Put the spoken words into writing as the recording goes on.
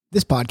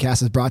This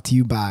podcast is brought to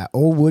you by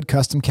Old Wood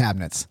Custom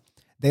Cabinets.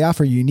 They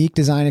offer a unique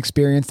design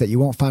experience that you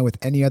won't find with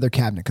any other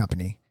cabinet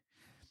company.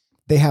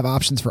 They have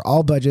options for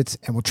all budgets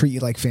and will treat you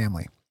like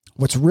family.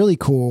 What's really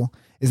cool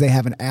is they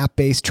have an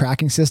app-based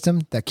tracking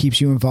system that keeps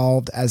you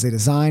involved as they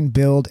design,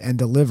 build, and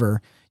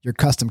deliver your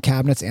custom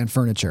cabinets and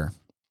furniture.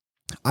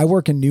 I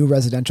work in new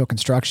residential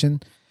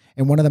construction,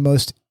 and one of the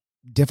most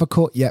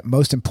difficult yet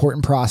most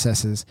important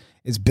processes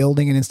is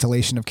building and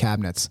installation of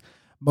cabinets.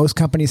 Most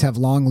companies have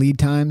long lead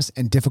times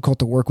and difficult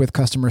to work with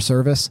customer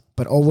service,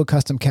 but Old Wood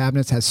Custom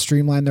Cabinets has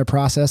streamlined their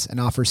process and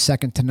offers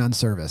second-to-none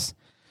service.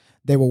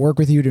 They will work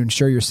with you to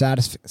ensure your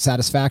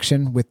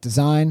satisfaction with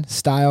design,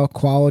 style,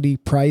 quality,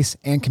 price,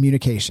 and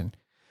communication.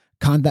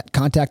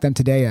 Contact them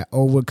today at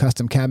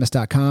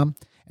oldwoodcustomcabinets.com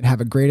and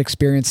have a great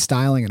experience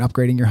styling and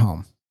upgrading your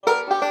home.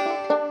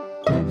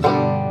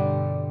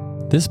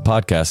 This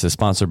podcast is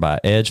sponsored by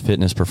Edge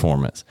Fitness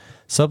Performance.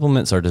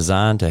 Supplements are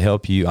designed to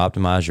help you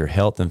optimize your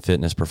health and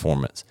fitness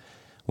performance.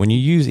 When you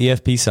use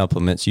EFP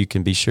supplements, you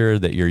can be sure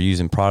that you're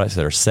using products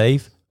that are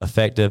safe,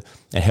 effective,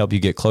 and help you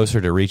get closer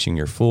to reaching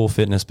your full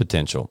fitness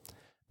potential.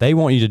 They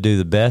want you to do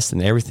the best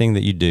in everything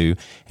that you do,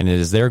 and it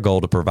is their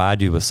goal to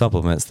provide you with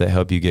supplements that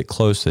help you get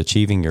close to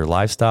achieving your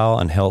lifestyle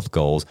and health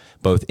goals,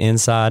 both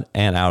inside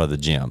and out of the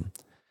gym.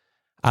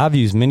 I've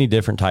used many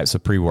different types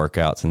of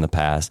pre-workouts in the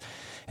past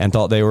and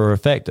thought they were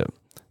effective.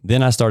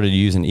 Then I started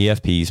using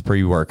EFP's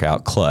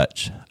pre-workout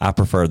Clutch. I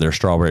prefer their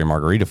strawberry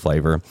margarita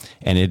flavor,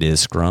 and it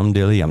is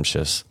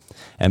scrumdiddlyumptious.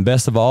 And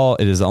best of all,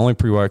 it is the only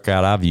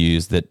pre-workout I've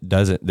used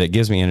that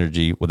gives me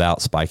energy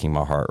without spiking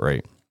my heart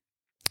rate.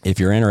 If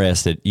you're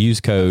interested,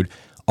 use code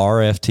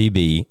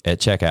RFTB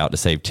at checkout to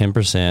save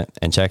 10%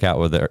 and check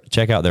out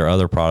their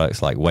other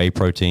products like whey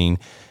protein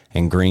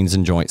and greens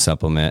and joint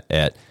supplement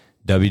at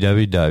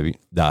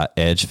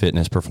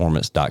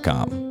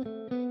www.edgefitnessperformance.com.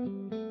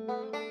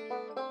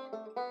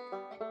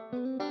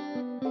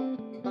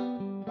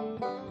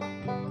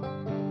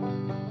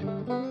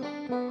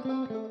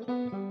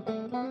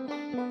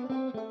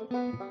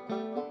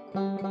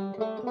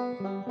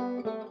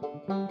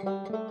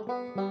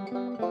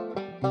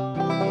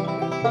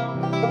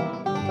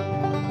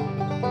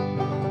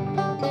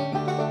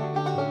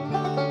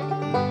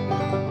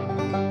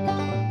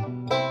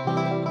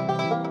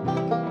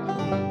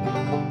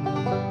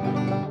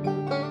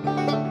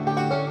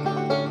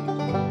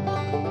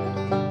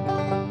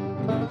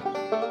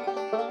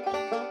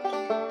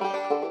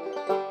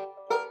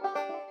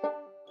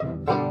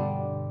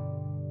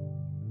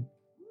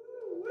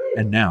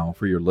 And now,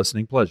 for your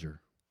listening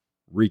pleasure,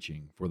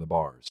 reaching for the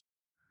bars.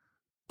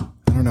 I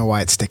don't know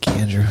why it's sticky,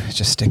 Andrew. It's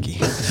just sticky.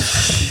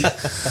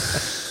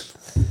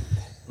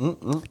 You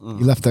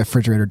left the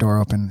refrigerator door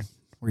open.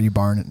 Were you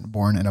born in a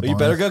barn? You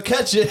better go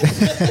catch it.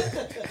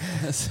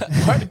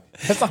 What?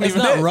 That's not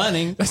even it.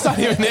 Running. That's not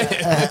even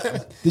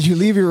it. Did you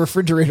leave your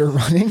refrigerator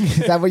running? Is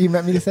that what you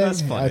meant me to say?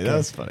 That's funny. Okay.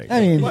 That's funny. I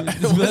mean, I don't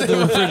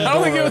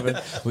think it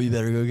was. Well, you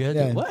better go get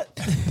yeah. it. What?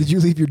 Did you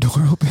leave your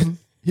door open?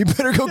 You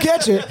better go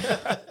catch it.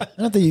 I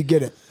don't think you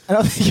get it. I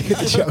don't think you get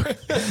the joke.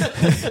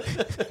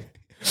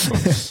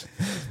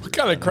 What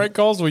kind of crank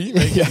calls were you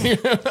making?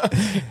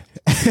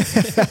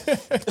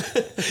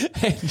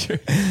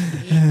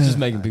 Just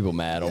making people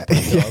mad. I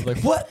was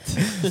like, what?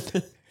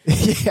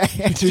 Yeah,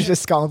 Andrew's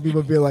just calling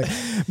people, being like,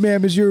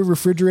 "Ma'am, is your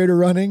refrigerator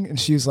running?" And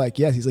she's like,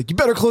 "Yes." He's like, "You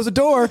better close the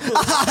door."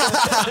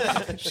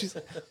 She's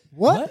like,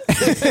 "What?"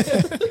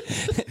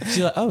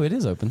 She's like, "Oh, it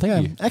is open.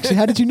 Thank you." Actually,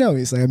 how did you know?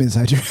 He's like, "I'm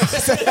inside your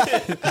house." Don't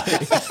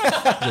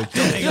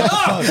hang up the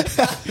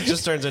phone. It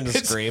just turns into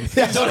scream.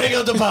 Don't hang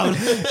up the phone.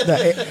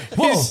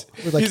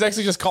 He's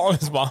actually just calling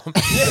his mom.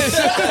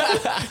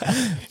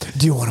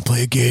 Do you want to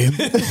play a game?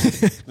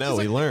 No,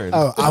 we learned.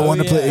 Oh, I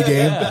want to play a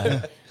game.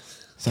 Yeah.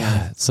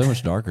 God, it's so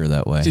much darker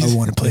that way. I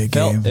want to play a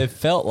game. It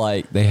felt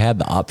like they had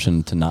the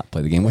option to not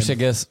play the game, which I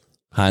guess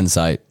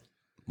hindsight,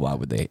 why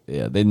would they?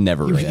 Yeah, they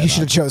never. Really You should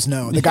have chose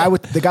no. The guy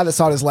that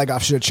sawed his leg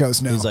off should have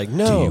chose no. He's like,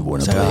 no. Do you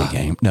want to play a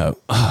game? No.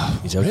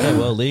 He's okay.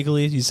 Well,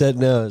 legally, you said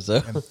no.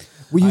 So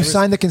Will you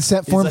sign the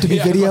consent form to be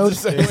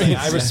videoed?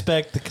 I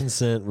respect the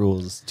consent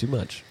rules too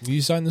much. Will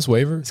you sign this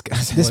waiver?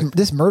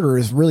 This murder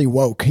is really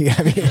woke.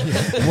 I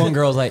mean, One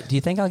girl's like, "Do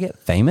you think I'll get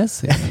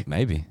famous?" Yeah,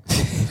 maybe.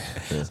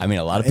 I mean,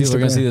 a lot of people are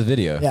going to see this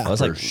video. Yeah. I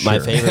was like, my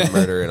favorite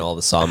murder in all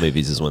the Saw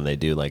movies is when they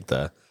do like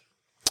the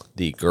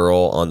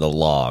girl on the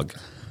log,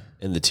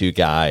 and the two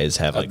guys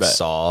have like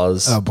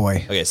saws. oh boy.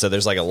 Okay, so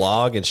there's like a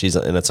log, and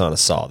it's on a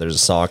saw. There's a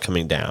saw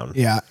coming down.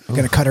 Yeah, I'm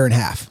gonna cut her in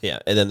half. Yeah,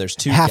 and then there's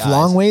two Half guys.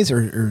 long ways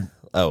or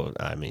Oh,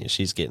 I mean,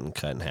 she's getting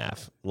cut in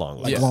half. Long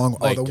way. like long.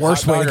 like the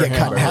worst way to get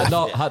cut in half.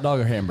 Hot dog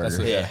or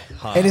hamburger? Yeah.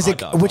 And is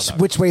it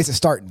which way is it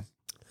starting?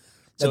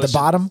 So At the it's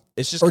bottom,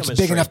 it's just or it's coming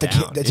big enough to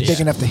straight down. it's big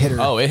enough to hit her.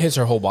 Oh, it hits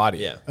her whole body.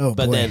 Yeah. Oh,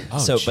 but boy. then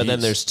but then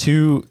there's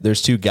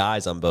two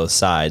guys on both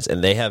sides,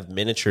 and they have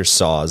miniature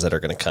saws that are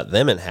going to cut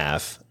them in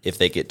half if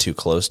they get too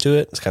close to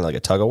it. It's kind of like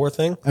a tug of war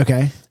thing.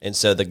 Okay. And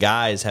so the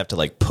guys have to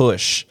like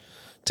push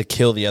to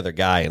kill the other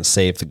guy and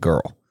save the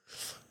girl.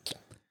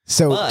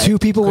 So But 2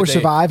 people will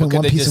survive and could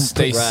one they piece just of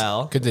stay,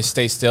 Well- Could they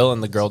stay still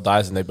and the girl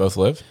dies and they both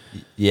live?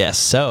 Yes.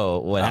 So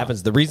what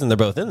happens? The reason they're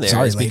both in there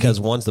Sorry, is lady. because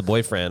one's the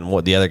boyfriend,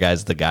 the other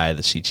guy's the guy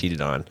that she cheated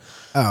on.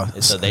 Oh,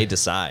 And so they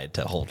decide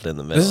to hold it in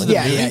the middle. This is the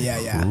yeah,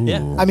 movie?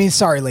 Yeah. I mean,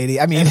 sorry, lady.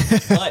 I mean,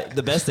 But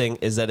the best thing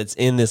is that it's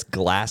in this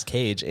glass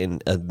cage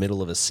in the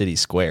middle of a city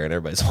square, and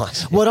everybody's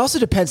watching. well, it also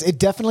depends. It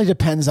definitely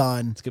depends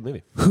on It's a good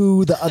movie.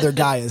 who the other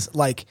guy is.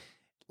 Like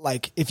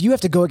if you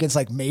have to go against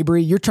like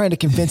Mabry, you're trying to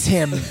convince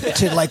him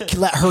to like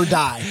let her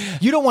die.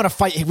 You don't want to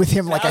fight with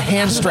him like a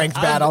hand strength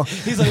battle.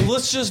 He's like,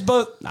 let's just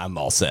both. I'm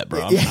all set,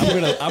 bro.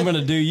 I'm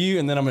gonna do you,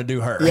 and then I'm gonna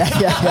do her. Yeah.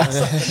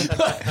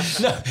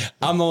 No,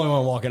 I'm the only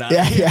one walking out.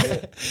 Yeah.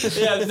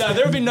 Yeah, no,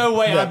 there would be no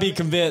way I'd be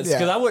convinced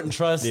because Yeah. I wouldn't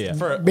trust.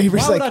 Why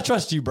Mabry's would like- I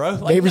trust you, bro?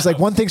 Mabry's no. like,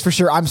 one thing's for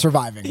sure, I'm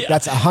surviving. Yeah.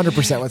 That's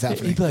 100% what's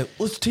happening. He'd be like,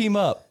 let's team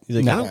up. He's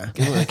like, no,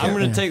 no. I'm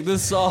going to take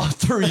this saw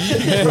through you.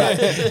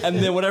 And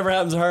then whatever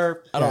happens to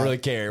her, I don't really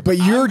care. But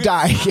you're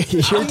dying.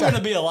 I'm going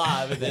to be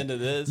alive at the end of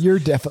this. You're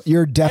definitely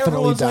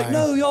Everyone's dying. like,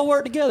 no, y'all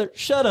work together.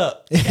 Shut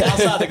up.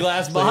 Outside the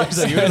glass box.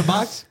 So you in a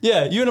box?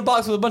 Yeah, you in a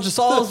box with a bunch of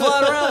saws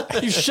flying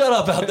around? You shut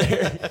up out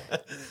there.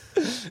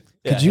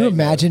 Could you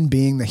imagine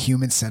being the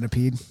human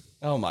centipede?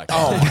 Oh, my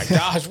God. Oh my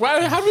gosh!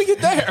 How did we get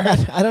there?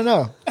 I don't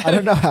know. I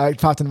don't know how it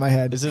popped into my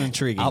head. It's an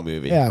intriguing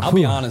movie. Yeah. I'll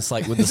be honest,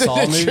 like with the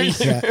Saw movies,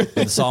 with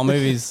the Saw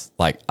movies,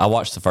 like I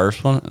watched the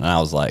first one and I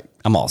was like,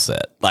 I'm all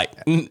set. Like,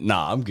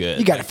 nah, I'm good.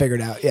 You got it figured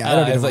out. Yeah. I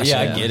don't need to It's like, watch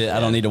yeah, it. I get it. I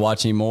don't need to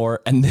watch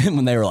anymore. And then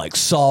when they were like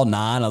Saw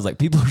 9, I was like,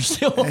 people are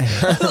still,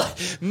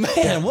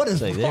 man, what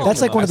is wrong?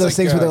 That's like one of those like,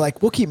 things where they're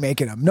like, we'll keep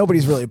making them.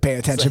 Nobody's really paying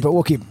attention, but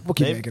we'll keep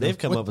making They've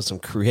them. come up with some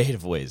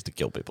creative ways to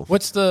kill people.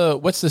 What's the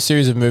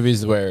series of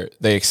movies where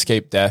they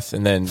escape death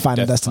and then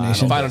Final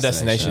Destination. Final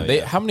Destination.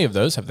 How many of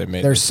those have they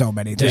made? There's so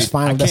many. There's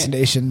Final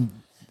Destination.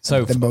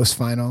 So, The most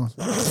final.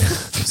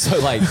 so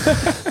like,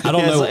 I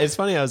don't know. It's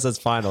funny how it says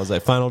final. It's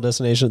like Final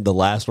Destination, the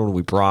last one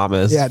we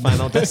promised. Yeah.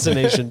 Final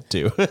Destination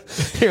 2.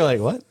 You're like,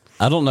 what?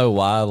 I don't know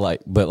why,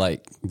 like, but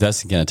like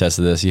Dustin can attest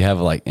to this. You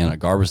have like in a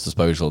garbage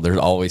disposal, there's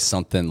always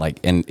something like,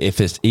 and if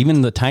it's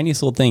even the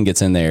tiniest little thing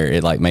gets in there,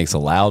 it like makes a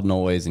loud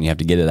noise, and you have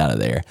to get it out of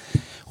there.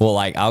 Well,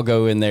 like I'll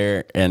go in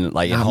there and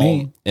like in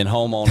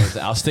homeowners,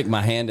 I'll stick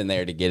my hand in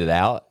there to get it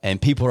out,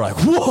 and people are like,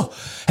 "Whoa,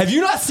 have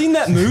you not seen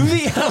that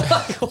movie?" I'm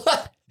like,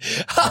 "What?"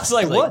 I was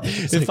like, "What?"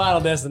 It's Final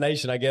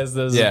Destination, I guess.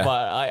 This Yeah.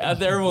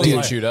 everyone's Get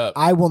like, chewed up.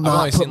 I will I've only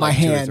not put seen, my like,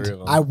 2 or hand. 3 of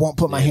them. I won't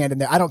put my hand in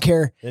there. I don't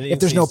care if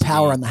there's no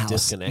power in the house.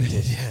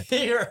 Disconnected.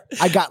 "Here."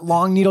 I got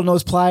long needle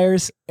nose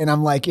pliers, and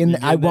I'm like,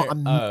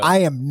 I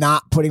am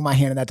not putting my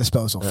hand in that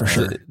disposal for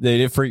sure.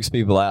 Dude, it freaks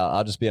people out.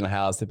 I'll just be in a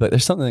house. They'd be like,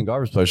 there's something in the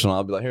garbage disposal. And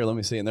I'll be like, here, let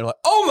me see. And they're like,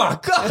 oh my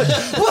God,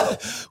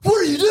 what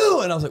are you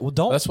doing? I was like, well,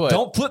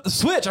 don't flip the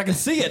switch. I can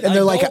see it. And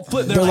they're like,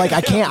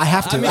 I can't. I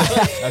have to.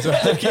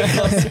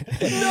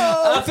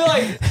 I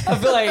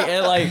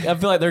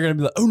feel like they're gonna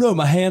be like, oh no,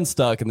 my hand's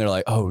stuck, and they're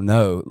like, oh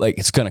no, like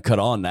it's gonna cut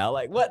on now.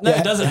 Like what? No,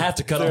 it doesn't have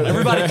to cut on.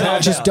 Everybody,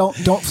 calm Just down.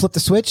 don't flip the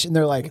switch, and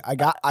they're like, I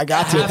got to.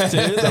 Have to.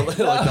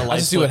 The I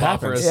lights just see what flip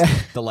off happens. for Yeah.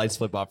 The lights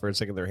flip off for a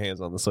second. Their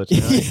hands on the switch.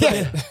 What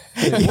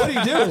are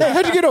you doing? Hey,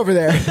 how'd you get over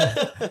there?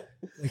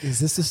 Like, is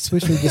this the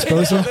switch for the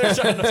disposal? They're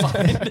trying to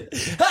find.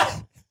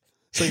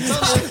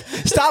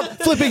 Stop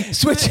flipping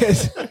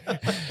switches.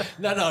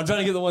 No, I'm trying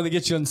to get the one that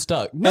gets you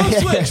unstuck. No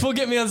switch will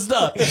get me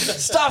unstuck.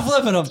 Stop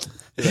flipping them.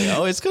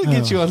 Oh, it's gonna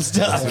get you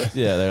unstuck.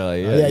 Yeah, they're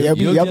like, Yeah, you'll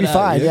be get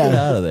fine, You'll yeah. get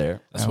out of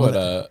there. That's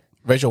what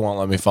Rachel won't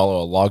let me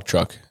follow a log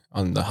truck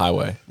on the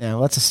highway. Yeah,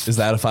 let's just. Is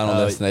that a Final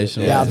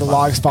Destination? Yeah, the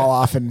logs fall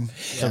off, and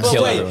But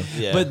Kill wait, everyone.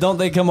 Yeah. but don't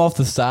they come off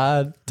the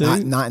side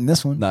too? not in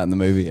this one. Not in the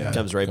movie. Yeah.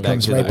 Comes right back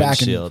Comes to right the back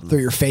windshield. and through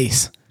your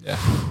face. Yeah,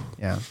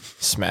 Yeah.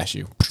 smash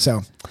you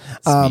So,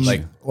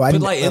 like well, I but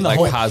didn't- like in the like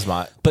whole,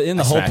 Cosmot. but in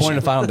the whole Smash point you.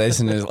 of Final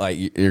Destination is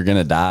like you're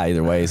gonna die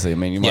either way. So I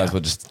mean, you might as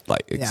well just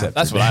like accept.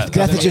 That's it. what I.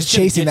 Death is just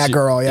chasing that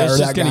girl, yeah, It's or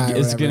just that gonna guy. or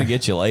it's whatever. gonna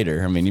get you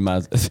later. I mean, you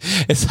might.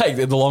 It's like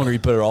the longer you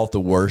put it off, the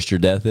worse your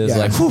death is. Yeah.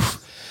 Like, whew.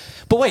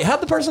 But wait,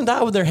 how'd the person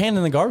die with their hand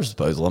in the garbage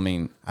disposal? I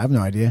mean, I have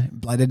no idea.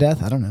 Blooded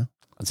death? I don't know.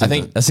 I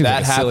think seems that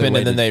like a silly happened, way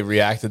and then to- they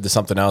reacted to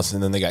something else,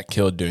 and then they got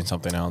killed doing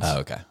something else. Oh,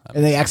 okay.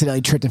 And they accidentally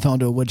tripped and fell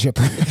into a wood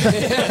chipper.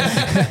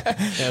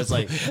 Yeah, it's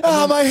like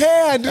Oh, my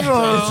hand!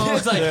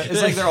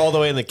 it's like they're all the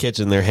way in the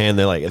kitchen. Their hand,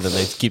 they're like, and then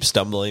they keep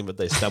stumbling, but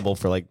they stumble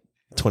for like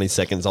 20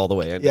 seconds all the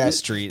way into the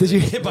street. Did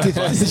you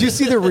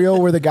see the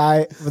reel where the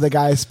guy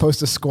is supposed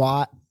to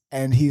squat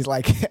and he's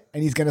like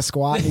and he's gonna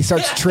squat and he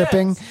starts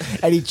tripping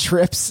and he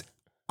trips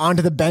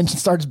onto the bench and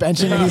starts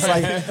benching and he's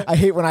like, I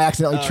hate when I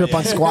accidentally trip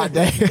on squat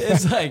day.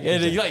 It's like,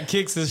 and he like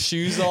kicks his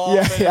shoes off,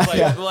 Yeah, and yeah, it's like,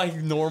 yeah. like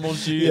normal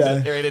shoes. Yeah.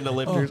 And right into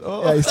lifters.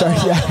 Yeah, he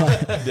starts,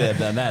 yeah. yeah,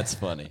 then that's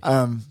funny.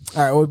 All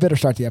right, well, we better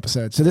start the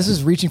episode. So this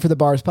is Reaching for the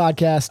Bars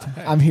podcast.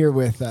 I'm here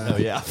with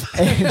Yeah.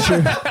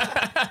 Andrew.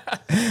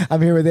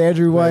 I'm here with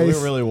Andrew Weiss.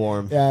 We're really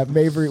warm. Yeah,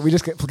 Mabry. We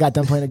just got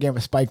done playing a game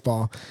of Spike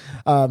Ball.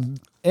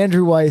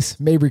 Andrew Weiss,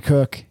 Mabry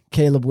Cook,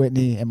 Caleb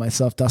Whitney, and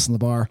myself, Dustin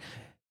LeBar.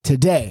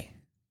 Today,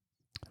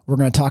 we're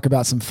going to talk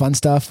about some fun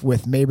stuff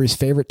with Mabry's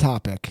favorite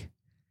topic,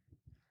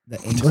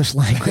 the English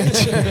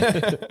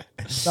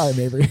language. Sorry,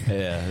 Mabry.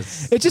 Yeah.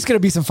 It's just going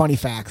to be some funny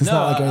facts. It's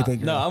not like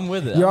anything. No, I'm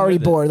with it. You're I'm already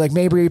with it. bored. Like,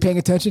 Mabry, are you paying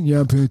attention? Yeah,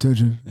 I'm paying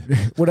attention.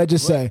 What'd I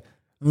just say?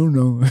 I don't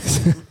know. I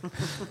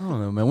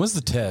don't know, man. When's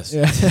the test?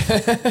 Yeah.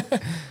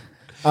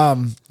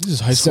 This is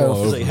high So- school.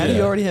 all It's like, over. how do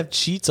you already have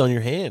cheats on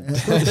your hand?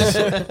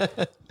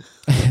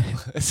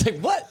 It's like,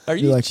 what? Are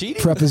You're you like,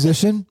 cheating?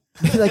 preposition?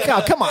 Like,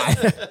 oh, come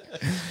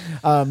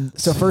on.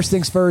 So first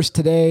things first,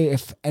 today,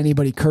 if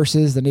anybody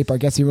curses, the Nate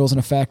Bargatze rule's in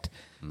effect.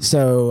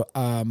 So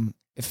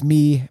if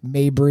me,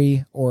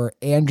 Mabry, or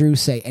Andrew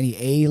say any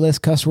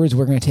A-list cuss words,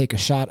 we're going to take a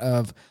shot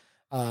of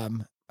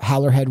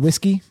Howlerhead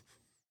whiskey.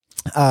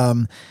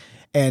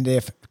 And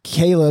if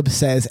Caleb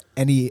says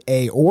any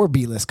A or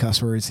B-list cuss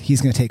words,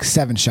 he's going to take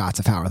 7 shots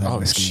of Howlerhead Oh,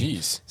 whiskey.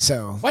 jeez.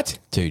 So What?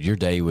 Dude, your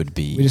day would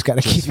be we just got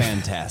to keep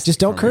fantastic. Just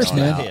don't from curse, here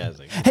man. on out. Yeah, it's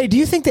like, Hey, do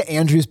you think that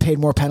Andrew's paid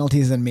more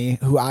penalties than me?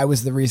 Who I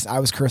was the reason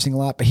I was cursing a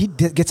lot, but he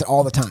gets it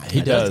all the time.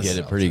 He does does.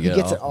 get it pretty He good.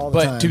 gets it all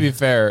the time. But to be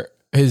fair,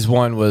 his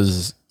one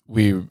was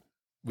we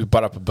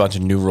brought up a bunch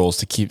of new rules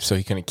to keep so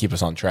he couldn't keep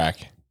us on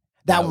track.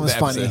 that one was that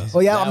funny. episode.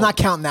 Well, yeah, I'm not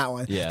counting that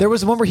one. Yeah. There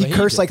was one where he But he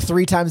cursed did. like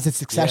 3 times in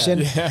succession.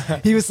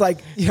 He was like,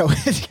 you know,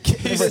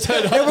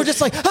 they were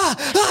just like,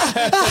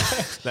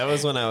 that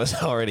was when I was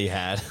already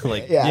had.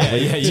 Like, Yeah. Yeah,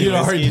 yeah, two you'd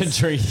already been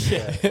whiskeys.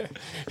 drinking.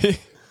 Yeah.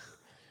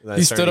 And I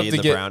He started stood up eating to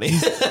the get- brownie.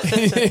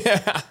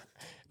 Yeah.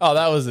 Oh,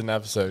 that was an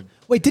episode.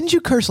 Wait, didn't you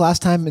curse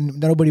last time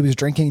and nobody was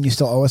drinking and you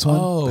still owe us one?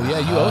 Oh, yeah,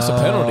 you owe us a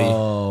penalty.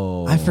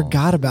 Oh. I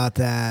forgot about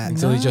that.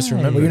 Until he just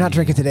remembered. Well, you're not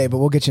drinking today, but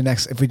we'll get you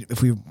next.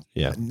 If we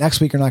Yeah.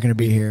 next week, you're not going to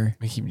be here.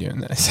 We keep doing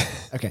this.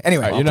 Okay.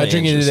 Anyway, All right, you're not pay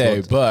drinking interest today,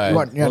 loads. but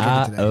you're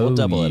not drinking today. We'll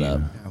double it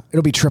up.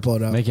 It'll be triple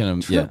it up. Making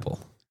them Triple.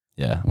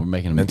 Yeah, we're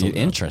making them Mental get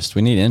note. interest.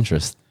 We need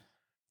interest.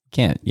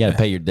 You got to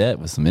pay your debt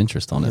with some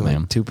interest on it,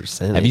 man.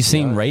 2%. Have you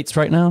seen rates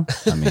right now?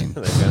 I mean,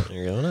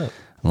 They're going up.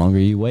 the longer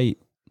you wait.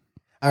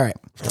 All right.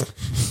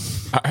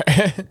 all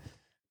right.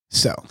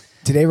 So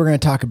today we're going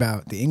to talk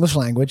about the English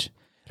language,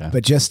 Okay.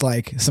 but just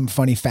like some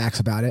funny facts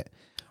about it.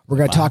 We're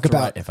going to talk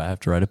about if I have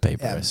to write a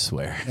paper, Yeah. I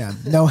swear.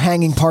 no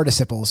hanging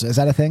participles. Is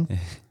that a thing?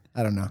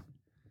 I don't know.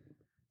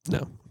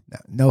 No.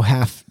 No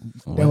half.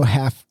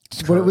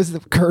 What was the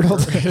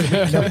curdled?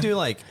 Can we do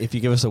like, if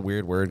you give us a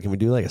weird word, can we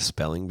do like a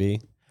spelling bee?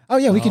 Oh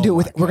yeah, we can do it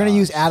with. We're going to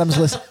use Adam's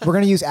list. We're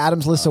going to use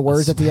Adam's list of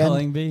words at the end.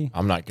 Spelling bee?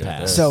 I'm not good at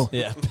Pass. this. So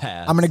Yeah,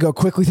 pass. I'm going to go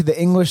quickly through the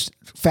English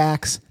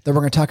facts. Then we're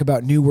going to talk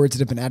about new words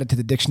that have been added to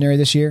the dictionary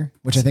this year,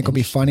 which I think will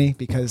be funny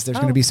because there's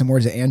going to be some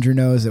words that Andrew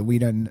knows that we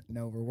don't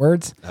know were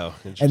words. Oh,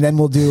 And then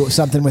we'll do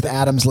something with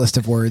Adam's list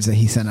of words that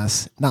he sent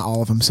us. Not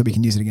all of them, so we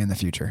can use it again in the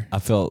future. I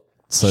felt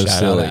so Shout out,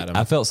 silly. Adam.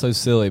 I felt so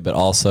silly, but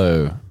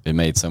also it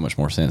made so much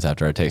more sense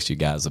after I texted you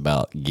guys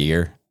about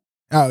gear.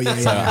 Oh yeah,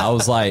 So yeah. I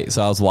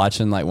was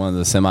watching like one of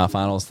the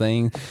semifinals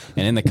thing,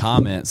 and in the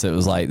comments it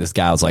was like this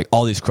guy was like,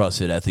 all these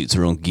CrossFit athletes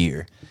are on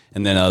gear,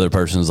 and then the other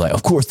person was like,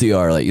 of course they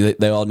are, like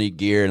they all need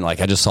gear, and like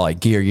I just saw like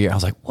gear. I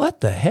was like,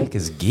 what the heck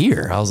is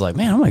gear? I was like,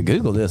 man, I'm gonna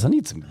Google this. I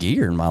need some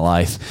gear in my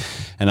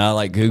life, and I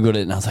like Googled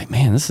it, and I was like,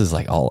 man, this is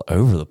like all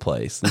over the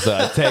place. And so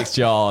I text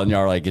y'all, and y'all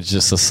are like, it's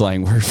just a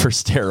slang word for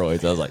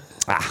steroids. I was like,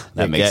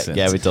 that makes sense.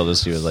 Gabby told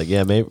us, she was like,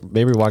 yeah,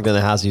 maybe we walked in the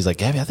house and he's like,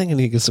 Gabby, I think I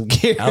need to get some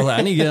gear. I was like,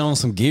 I need to get on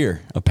some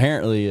gear.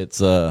 Apparently, it's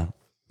all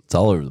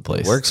over the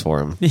place. Works for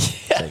him.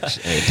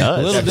 It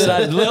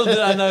does. Little did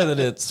I know that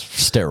it's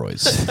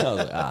steroids. I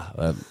was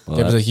like, well,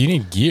 Gabby's like, you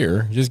need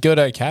gear. Just go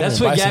to Academy that's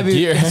and what buy some Gabby.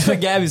 gear. That's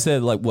what Gabby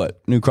said. Like,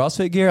 what, new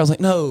CrossFit gear? I was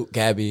like, no,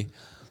 Gabby,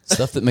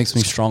 stuff that makes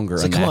me stronger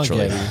Come on,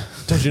 unnaturally. Gabby.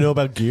 Don't you know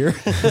about gear?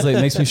 I was like,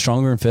 it makes me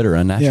stronger and fitter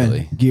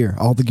unnaturally. Yeah, gear,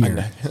 all the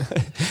gear.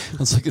 I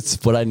was like,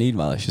 it's what I need in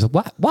my life. She's like,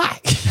 why? Why?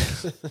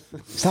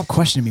 Stop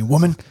questioning me,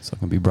 woman. So I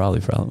can be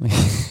broadly proud of me.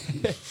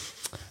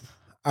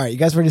 All right, you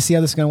guys ready to see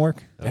how this is going to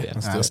work? yeah. All right,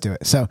 let's do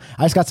it. So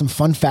I just got some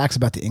fun facts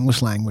about the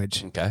English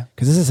language. Okay.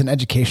 Because this is an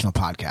educational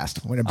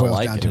podcast when it boils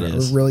like down it, to it it.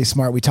 is. We're really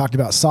smart. We talked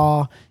about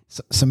Saw,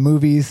 some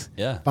movies,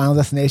 Yeah. Final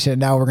Destination, and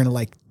now we're going to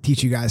like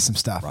teach you guys some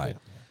stuff. Right.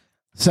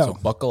 So,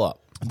 Buckle up.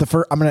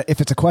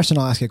 if it's a question,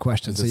 I'll ask you a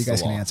question so you it's guys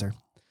the can law. answer.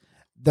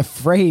 The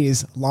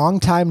phrase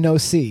 "long time no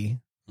see"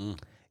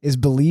 is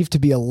believed to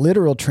be a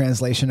literal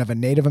translation of a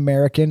Native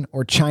American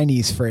or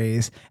Chinese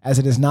phrase, as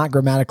it is not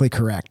grammatically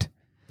correct.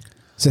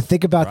 So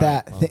think about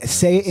that.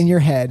 Say it in your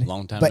head.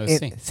 Long time but no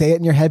see. Say it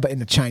in your head, but in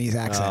a Chinese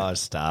accent. Oh,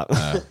 stop.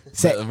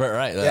 Say,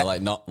 Right. Yeah.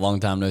 Like, not long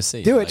time no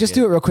see. do it. Like Just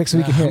do it real quick so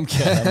we can hear I'm it.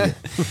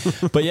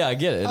 kidding. But yeah, I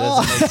get it. It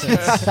doesn't make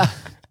sense.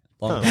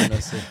 Long time no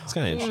see. It's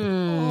kind of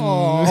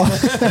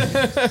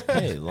interesting.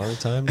 Hey, long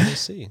time no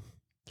see.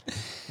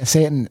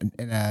 Say it in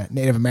a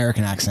Native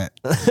American accent.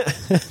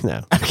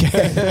 No.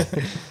 Okay.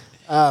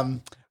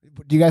 Do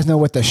you guys know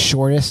what the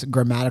shortest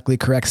grammatically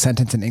correct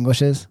sentence in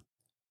English is?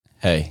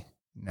 Hey,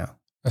 No.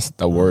 That's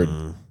the word.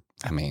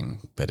 I mean,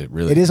 but it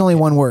really It is only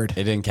one word.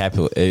 It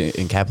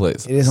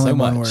encapsulates. It is only so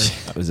one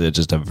much. word. Was it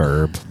just a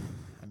verb?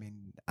 I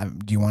mean,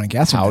 do you want to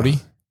guess? or no? Howdy.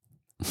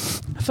 I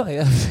feel like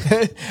I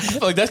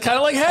feel like that's kind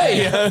of like,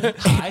 hey.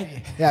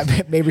 Yeah,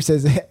 Mabry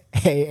says,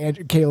 "Hey,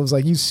 Andrew." Caleb's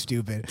like, "You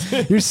stupid.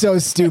 You're so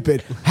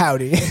stupid."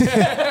 Howdy.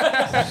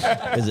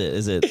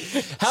 Is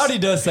it? Howdy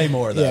does say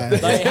more though.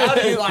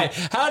 Yeah.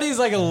 Howdy's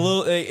like a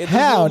little.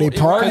 Howdy,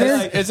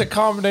 partner. It's a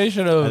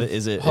combination of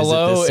Is it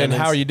hello this and how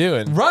are sentence? you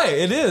doing? Right,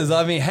 it is.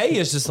 I mean, hey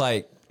is just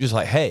like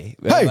hey.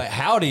 Hey. Like,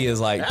 howdy is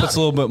like puts a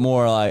little bit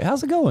more like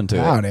how's it going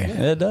to Howdy. it.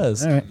 Yeah, it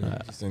does. All right.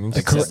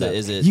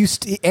 Is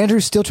it?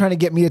 Andrew's still trying to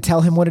get me to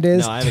tell him what it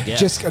is. No, I have a guess.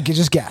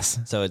 Just guess.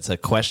 So it's a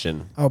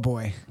question. Oh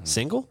boy.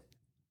 Single?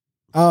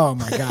 Oh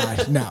my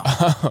God. No.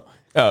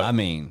 I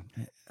mean,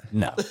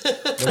 no.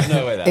 There's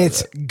no way that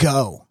It's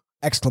go!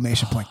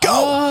 Exclamation point. Go!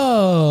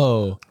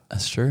 Oh,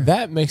 that's true.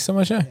 that makes so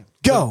much sense.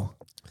 Go!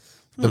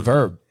 The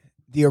verb.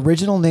 The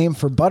original name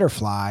for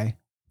butterfly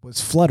was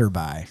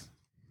flutterby.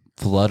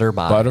 Flutter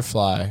by.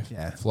 Butterfly.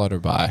 Yeah. Flutter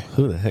by.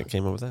 Who the heck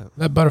came up with that?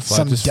 That butterfly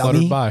Some just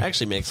dummy? fluttered by.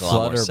 Actually makes a lot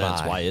more Flutter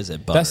sense. by. Why is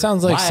it butter? That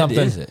sounds like Why something.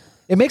 is it?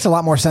 It makes a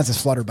lot more sense as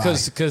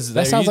flutterby. Because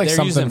That sounds like they're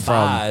something using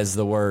from- by as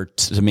the word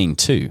to mean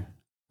two.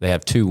 They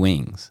have two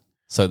wings,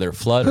 so they're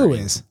fluttering. Who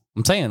is?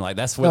 I'm saying like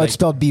that's where No, they. it's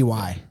spelled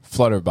B-Y.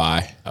 Flutter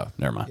by. Oh,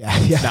 never mind. Yeah,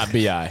 yeah. Not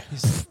bi.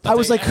 I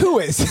was like, who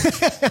is?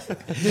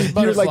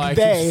 You're like,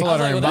 they.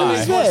 fluttering That by.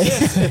 makes more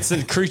sense. It's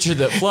a creature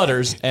that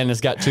flutters and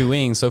it's got two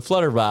wings, so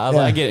flutter by. I was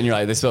like, I get it. And you're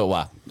like, they spell it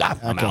Y.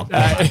 I'm out.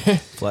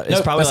 It's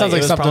probably that sounds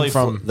like something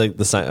from-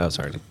 the oh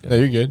sorry. No,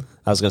 you're good.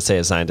 I was gonna say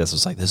a scientist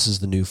was like, this is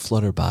the new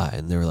flutterby,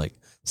 and they were like,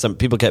 some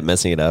people kept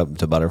messing it up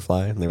to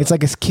butterfly, and they were It's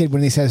like a kid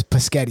when he says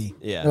Paschetti.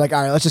 Yeah. They're like,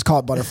 all right, let's just call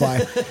it butterfly.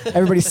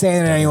 Everybody's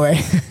saying it anyway.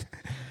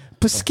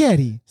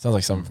 Paschetti. Sounds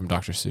like something from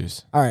Dr.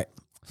 Seuss. All right.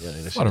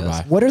 Flutter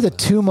by. What are the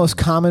two most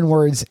common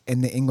words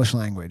in the English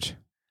language?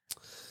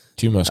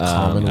 Two most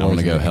common I want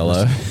words. to go in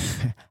hello.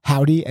 English.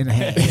 Howdy and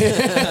hey.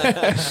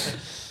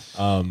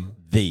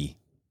 The.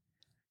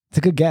 It's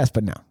a good guess,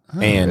 but no.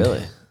 And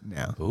really,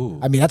 No. Ooh.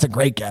 I mean, that's a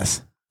great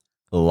guess.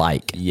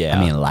 Like. Yeah.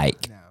 I mean,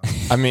 like. No.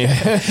 I mean,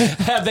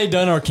 Have they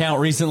done our count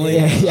recently?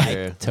 Yeah, yeah.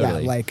 Sure.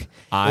 Totally. Yeah, like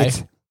I,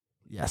 it's-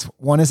 yes.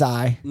 One is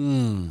I.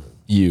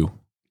 you.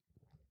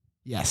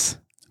 Yes.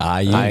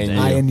 I I and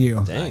I and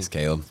you. Dang. Nice,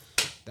 Caleb.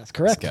 That's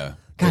correct. Let's go.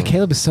 God,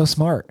 Caleb is so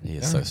smart. He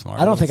is so smart.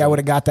 I don't think I would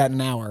have got that in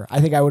an hour. I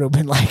think I would have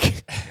been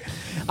like,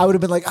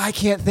 I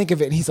can't think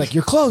of it. And he's like,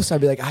 you're close. I'd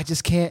be like, I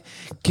just can't.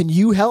 Can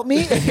you help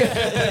me?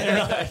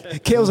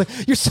 Caleb was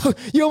like,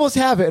 you almost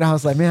have it. And I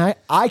was like, man,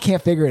 I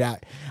can't figure it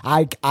out.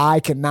 I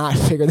cannot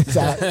figure this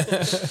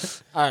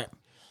out. All right.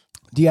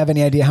 Do you have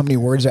any idea how many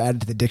words are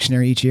added to the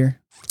dictionary each year?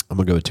 I'm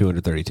gonna go with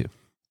 232.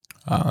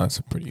 That's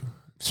a pretty I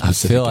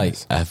specific feel like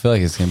guess.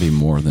 it's gonna be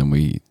more than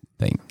we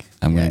think.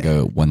 I'm gonna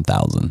go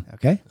 1,000.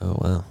 Okay. Oh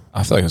wow,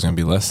 I feel like it was going to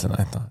be less than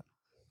I thought.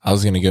 I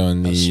was going to go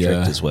in the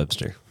strict as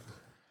Webster.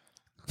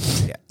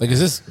 like, is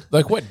this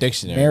like what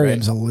dictionary?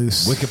 Merriam's a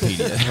loose.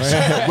 Wikipedia.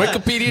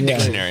 Wikipedia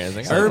dictionary. I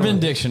think. Urban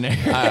Dictionary.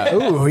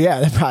 Ooh, yeah,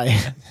 that probably.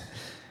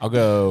 I'll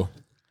go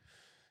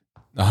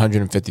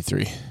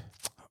 153.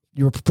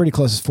 You were pretty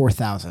close as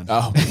 4,000.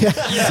 Oh,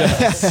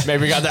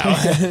 maybe we got that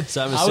one.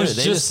 So I'm I was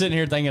assuming just sitting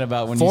here thinking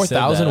about when 4,000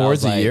 you said that, I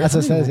words was a like, year? That's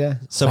what it says, yeah.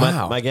 So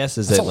Wow. my guess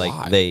is That's that a like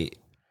lot.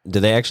 do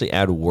they actually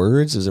add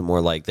words? Is it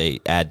more like they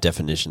add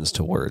definitions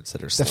to words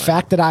that are The slang?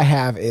 fact that I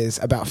have is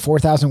about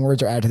 4,000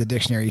 words are added to the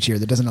dictionary each year.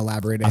 That doesn't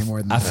elaborate any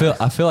more than I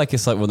that. feel like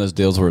it's like one of those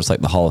deals where it's like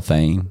the Hall of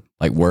Fame.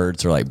 Like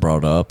words are like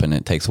brought up, and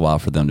it takes a while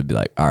for them to be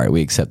like, all right,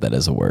 we accept that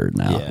as a word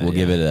now. Yeah, we'll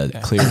give it a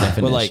clear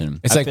definition.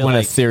 It's I like feel when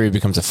like- a theory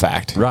becomes a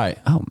fact. right.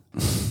 Oh,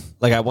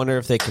 Like I wonder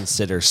if they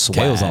consider swag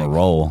Kale's on a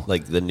roll.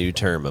 like the new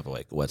term of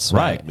like what swag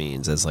Right.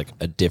 means as like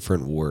a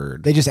different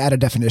word. They just add a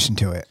definition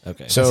to it.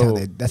 Okay. So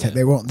That's how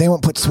they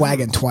won't put swag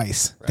in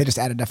twice. They just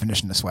add a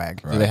definition to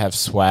swag. they have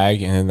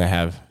swag and then they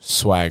have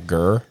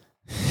swagger.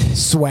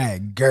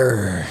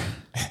 Swagger.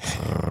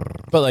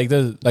 But like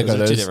those like Those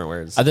are are two those different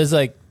words. Are those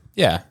like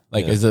yeah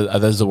like Yeah. are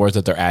those the words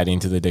that they're adding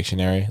to the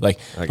dictionary? Like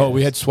I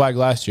we guess. had swag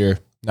last year.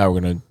 Now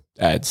we're gonna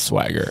add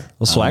swagger.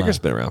 Well, swagger's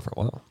been around for a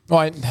while. Oh,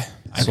 I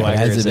Swagger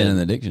has is it been in- in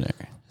the dictionary?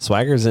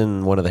 Swagger's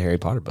in one of the Harry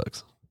Potter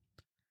books.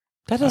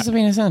 That doesn't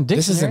mean it's not a dictionary.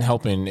 this isn't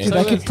helping. Dude,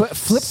 I could put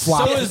flip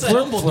flop. So is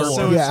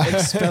Dumbledore. yeah.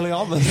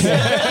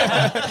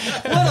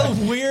 What a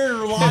weird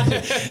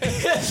logic.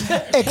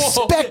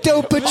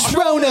 Expecto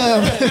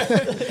Patronum.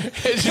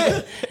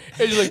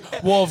 It's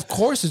like, well, of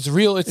course it's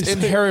real. It's in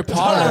Harry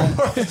Potter.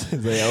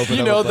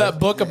 You know that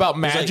book about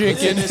magic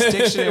it's in and this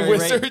dictionary, right?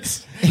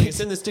 wizards. It's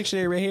in this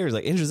dictionary right here. He's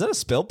like, Andrew, is that a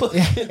spell book?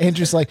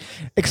 Andrew's like,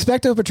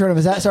 Expecto Patronum.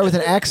 Does that start with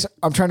an X?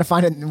 I'm trying to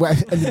find it in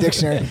the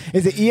dictionary.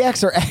 Is it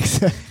EX or X?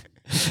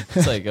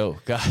 It's like, oh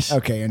gosh.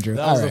 Okay, Andrew.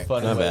 That All was a right.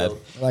 funny Not bad.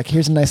 Like,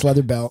 here's a nice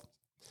leather belt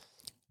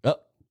Oh,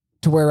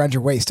 to wear around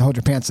your waist to hold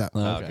your pants up.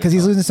 okay. Because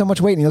he's losing so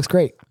much weight and he looks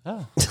great.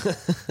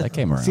 That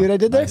came around. See what I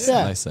did there? Nice,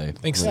 Yeah. nice save.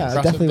 Thanks. Yeah,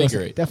 Cross definitely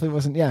invigorate.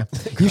 wasn't. Yeah,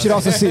 you should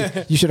also see.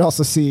 You should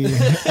also see.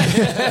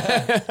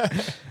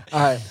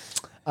 All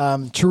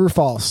right, true or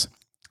false?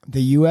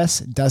 The U.S.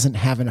 doesn't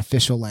have an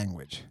official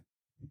language.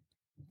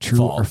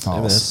 True or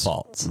false?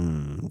 False.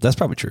 That's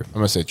probably true. I'm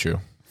gonna say true.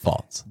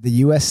 False. The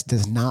U.S.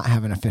 does not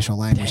have an official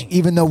language,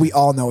 even though we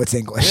all know it's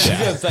English. I was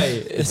gonna say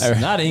it's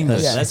not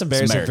English. That's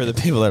embarrassing for the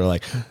people that are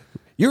like,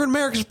 You're in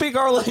America. Speak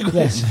our language.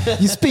 Yes.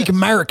 You speak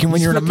American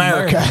when you're in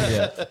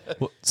America.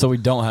 So we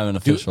don't have an Do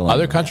official other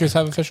language. countries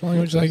have official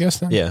languages, I guess,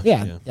 then? Yeah.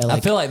 Yeah. I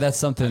Like feel like that's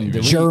something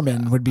that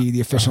German would be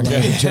the official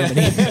language of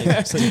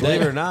Germany. So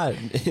believe it or not,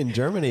 in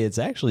Germany, it's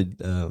actually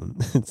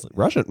it's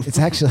Russian. It's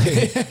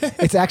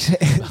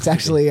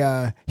actually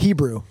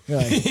Hebrew. You're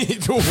like,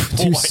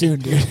 too soon,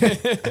 dude.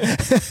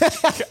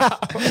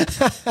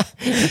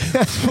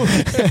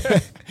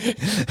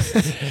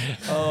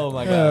 Oh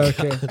my god.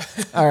 Okay.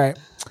 All right.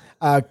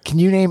 Can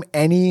you name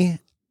any?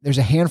 There's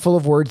a handful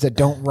of words that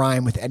don't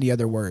rhyme with any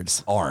other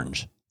words.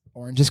 Orange,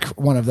 Orange is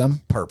one of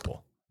them.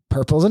 purple.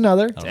 Purple's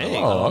another. Dang.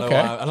 Oh, okay.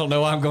 I don't know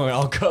why I'm going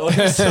all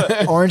colors.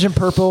 Orange and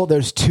purple.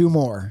 There's two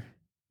more.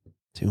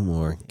 Two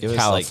more. Give us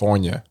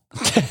California.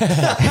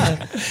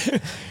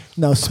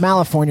 No,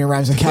 Smalifornia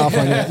rhymes with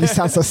California. You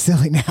sound so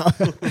silly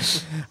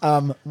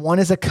now. One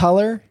is a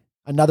color,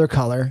 another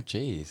color,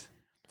 Jeez.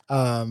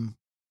 and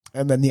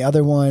then the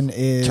other one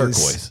is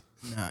Turquoise.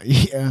 No,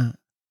 yeah.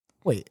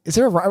 Wait, is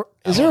there a word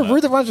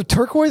that rhymes with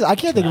turquoise? I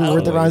can't think of a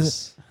word that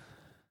rhymes.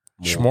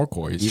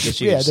 Schmorkois. You could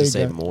Yeah, just there you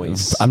say go.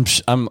 moist.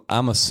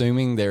 I'm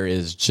assuming there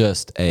is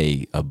just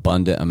a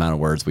abundant amount of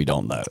words we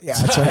don't know. Yeah,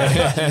 that's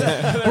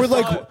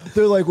right.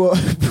 They're like, well,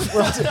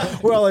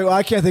 we're all like, well,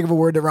 I can't think of a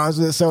word that rhymes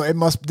with it, so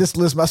this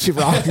list must be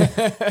wrong.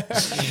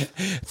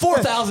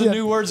 4,000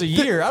 new words a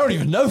year. I don't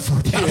even know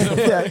 4,000.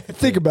 Yeah,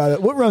 think about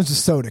it. What rhymes with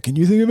soda? Can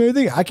you think of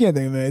anything? I can't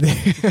think of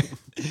anything.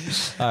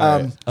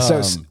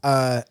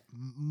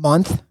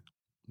 Month.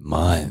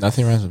 Month.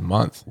 Nothing rhymes with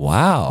month.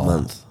 Wow.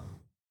 Month.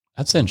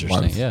 That's interesting.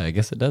 Month. Yeah, I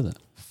guess it doesn't.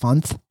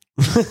 Funth.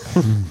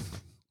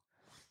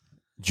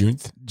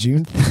 Junth.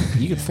 June.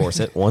 You could force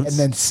it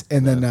once.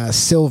 And then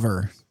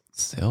silver.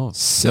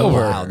 Silver.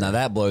 Wow, now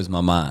that blows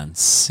my mind.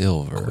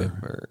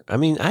 Silver. I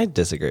mean, I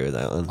disagree with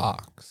that one.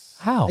 Ox.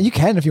 How? You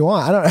can if you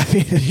want. I don't. I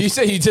mean, You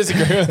say you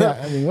disagree with yeah,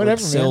 that? I mean, Like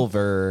whatever. Man.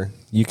 silver,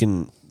 you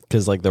can,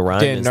 because like the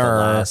rhyme is the Dinner.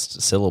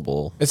 last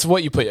syllable. It's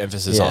what you put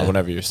emphasis Yeah. on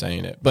whenever you're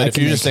saying it. But if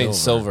can you're just make saying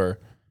silver,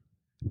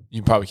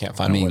 you probably can't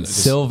find I a word mean, that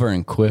just- silver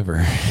and quiver.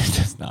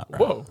 That's not right.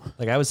 Whoa.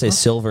 Like I would say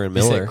silver and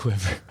You say Miller.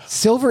 quiver.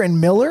 Silver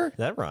and Miller.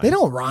 That rhymes. They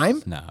don't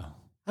rhyme. No.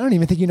 I don't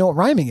even think you know what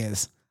rhyming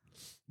is.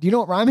 Do you know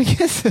what rhyming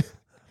is?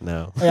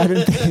 No. Like, I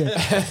didn't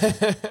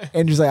think.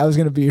 Andrew's like, I was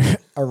going to be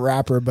a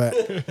rapper,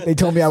 but they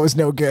told me I was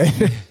no good.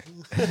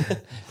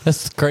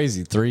 That's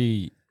crazy.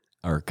 3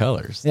 are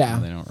colors. Yeah.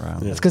 They don't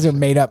rhyme. It's because they're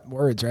made up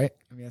words, right?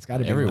 I mean, it's got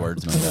to be Every one.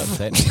 word's made up,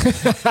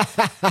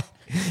 technically.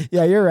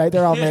 Yeah, you're right.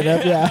 They're all made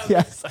up.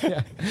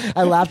 Yeah.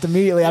 I laughed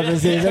immediately after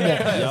seeing it.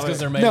 That's because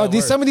they're made No, up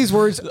some of these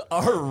words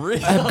are real.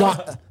 have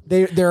got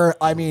they're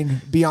I mean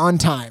beyond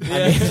time. I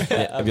mean,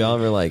 Yeah, have y'all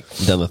ever like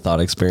done the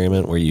thought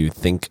experiment where you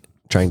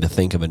trying to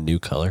think of a new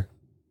color?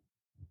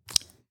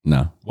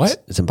 No.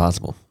 What? It's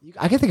impossible.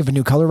 I can think of a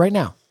new color right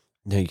now.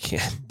 No, you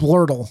can't.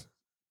 Blurtle.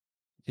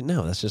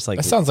 No, that's just like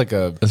That sounds like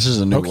a This is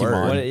a new Pokemon.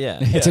 word. What, yeah.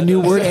 It's a new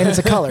word and it's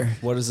a color.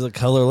 What does the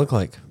color look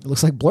like? It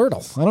looks like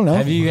Blurtle. I don't know.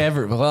 Have you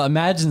ever? Well,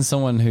 imagine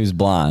someone who's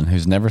blind,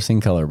 who's never seen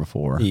color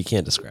before, You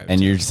can't describe it.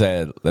 and you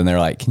said, and they're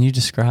like, "Can you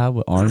describe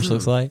what orange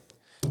looks like?"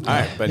 all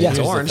right, but Yeah. here's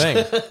It's orange.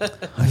 the thing.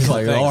 It's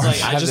like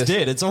orange. I just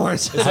did. It's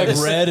orange. It's like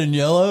red and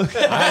yellow.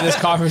 I had this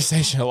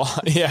conversation a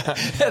lot. Yeah, I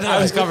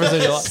had this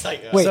conversation a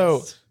lot. Wait.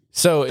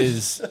 So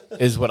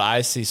is what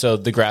I see. So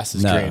the grass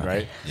is No. green,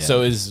 right? Yeah.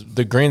 So is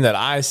the green that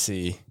I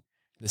see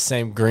the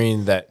same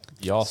green that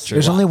y'all see?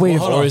 There's only a way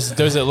to- or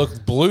does it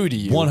look blue to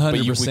you?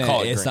 100%. We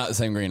call it It's green. not the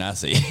same green I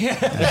see.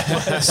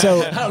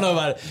 So I don't know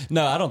about it.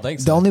 No, I don't think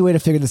so. the only way to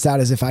figure this out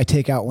is if I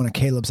take out one of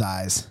Caleb's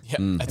eyes, Yeah,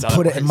 that's how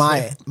put that it in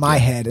works. my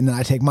head, and then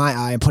I take my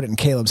eye and put it in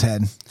Caleb's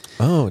head.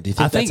 Oh, do you think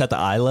I that's think- at the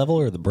eye level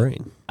or the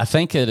brain? I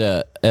think at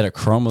a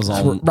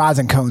chromosome, Rods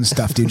and cones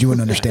stuff, dude. You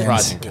wouldn't understand.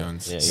 Rods and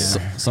cones. Yeah,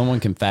 someone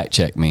can fact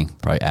check me,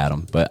 probably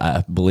Adam, but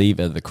I believe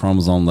at the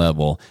chromosome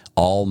level,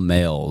 all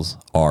males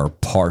are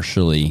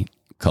partially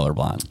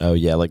colorblind. Oh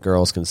yeah, like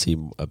girls can see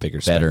a bigger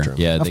Better, spectrum.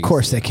 yeah. Of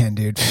course they can,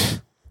 dude.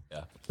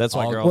 That's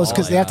why All- girls. Well, it's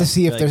because they have to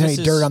see if Like, there's any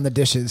this dirt is- on the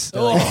dishes.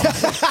 They're like,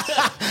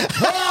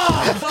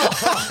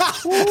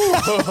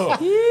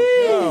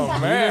 Oh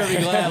man.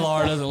 You're glad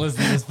Laura doesn't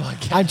listen to this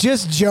podcast. I'm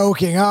just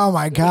joking. Oh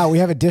my god, we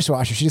have a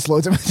dishwasher. She just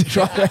loads them in the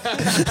dishwasher.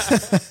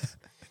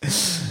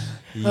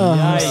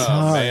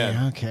 Oh,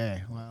 man.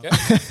 Okay. Well,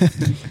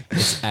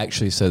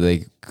 Actually, so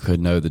they could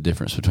know the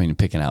difference between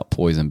picking out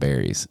poison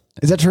berries.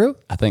 is that true?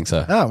 I think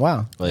so. Oh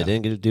wow. Well, they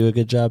didn't get to do a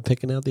good job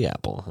picking out the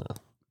apple. Huh?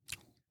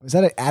 Was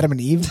that an Adam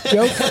and Eve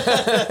joke?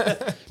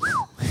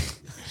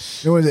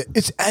 Or was it?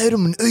 It's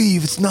Adam and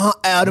Eve. It's not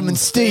Adam and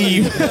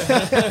Steve.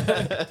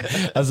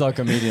 I saw a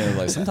comedian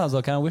like, sometimes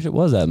I kind of wish it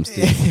was Adam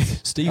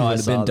Steve. Steve Oh, I would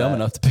have been saw dumb that.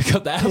 enough to pick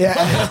up the apple. Yeah.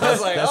 I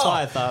was like, That's oh.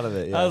 why I thought of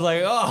it. Yeah. I was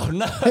like, oh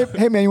no.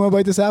 Hey man, you want to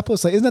bite this apple?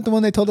 It's like, isn't that the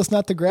one they told us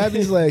not to grab?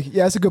 He's like,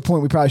 yeah, that's a good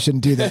point. We probably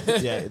shouldn't do that.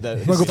 yeah,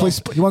 You want to go play?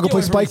 You want to go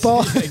play spike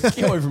ball?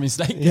 Get away from me,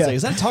 snake. Yeah.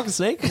 Is that a talking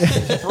snake?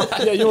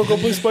 Yeah, you want to go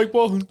play spike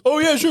ball? Oh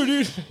yeah, sure,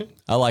 dude.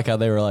 I like how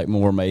they were like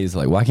more amazed,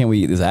 like, why can't we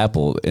eat this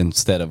apple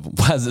instead of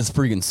why is this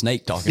freaking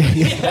snake talking to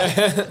me? I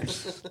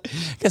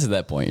guess at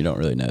that point you don't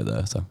really know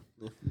though. So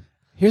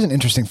Here's an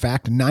interesting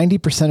fact.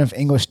 90% of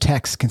English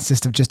texts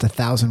consist of just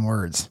 1,000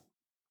 words.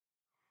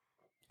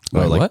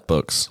 Or Wait, like what?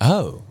 books.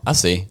 Oh, I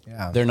see.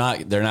 Yeah. They're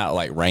not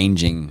like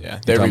ranging. Yeah, You're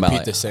they talking about, repeat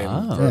like, the same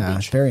oh. Yeah, verbiage.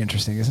 it's very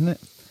interesting, isn't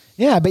it?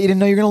 Yeah, I bet you didn't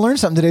know you were going to learn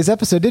something today's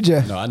episode, did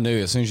you? No, I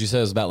knew as soon as you said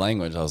it was about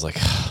language, I was like,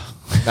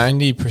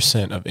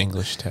 90% of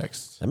English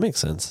text. That makes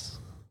sense.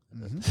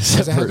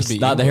 except it have for to be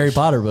not the Harry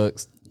Potter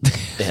books.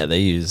 Yeah, they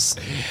use.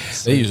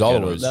 They use all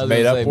the words. I was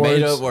Made gonna up say, words.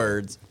 Made up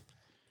words.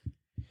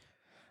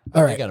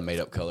 All They right. got a made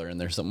up color in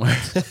there somewhere.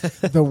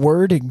 The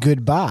word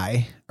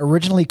goodbye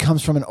originally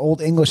comes from an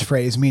Old English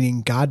phrase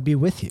meaning God be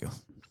with you.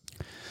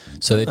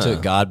 So they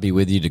took "God be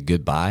with you" to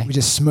 "goodbye." We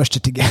just smushed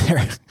it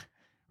together.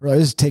 Really,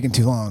 this is taking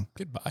too long.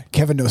 Goodbye.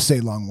 Kevin knows say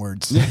long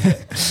words.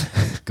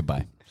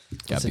 Goodbye.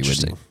 God That's be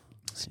with you. interesting.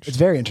 It's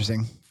very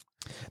interesting.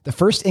 The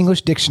first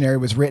English dictionary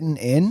was written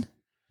in...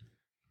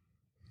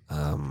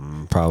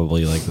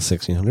 Probably like the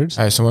 1600s.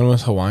 All right, so when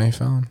was Hawaii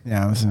found?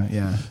 Yeah,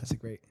 that's a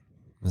great...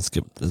 That's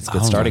good. That's a I good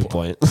don't starting know.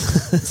 point.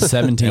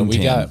 1710.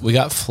 And we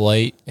got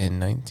flight in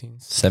 19.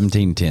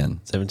 1710.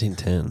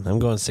 1710. I'm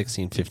going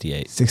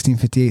 1658.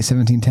 1658,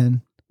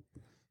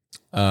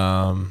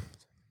 1710.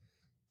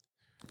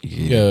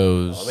 He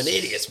goes. I'm an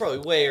idiot. It's probably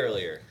way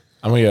earlier.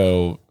 I'm gonna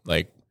go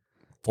like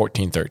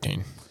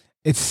 1413.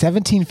 It's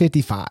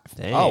 1755.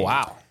 Dang. Oh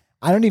wow.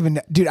 I don't even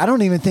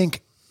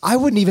think... I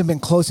wouldn't even been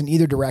close in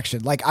either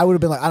direction. Like I would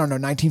have been like, I don't know,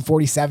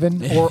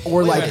 1947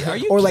 or like are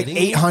you or like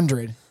kidding me?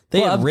 800.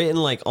 They had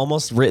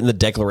almost written the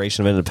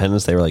Declaration of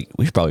Independence. They were like,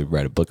 we should probably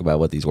write a book about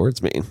what these words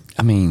mean.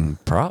 I mean,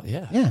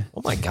 yeah. Yeah.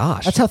 Oh my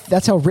gosh.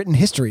 That's how written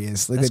history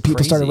is. Like That's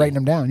people started crazy. writing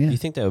them down. Yeah. You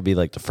think that would be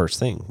like the first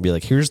thing? Be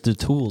like, here's the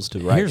tools to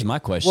write. Here's my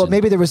question. Well,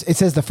 maybe there was. It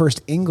says the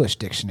first English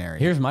dictionary.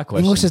 Here's my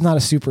question. English is not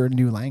a super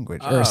new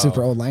language or a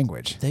super old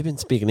language. They've been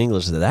speaking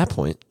English at that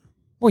point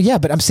Well, yeah,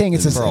 but I'm saying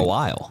it's for a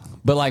while.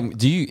 But like,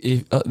 do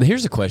you?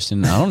 Here's a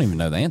question. I don't even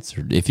know the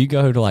answer. If you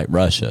go to like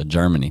Russia,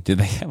 Germany, did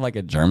they have like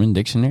a German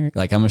dictionary?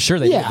 Like, I'm sure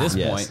they did Yeah. at this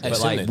Yes. point. I But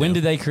assume like, they when do.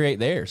 did they create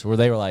theirs? Where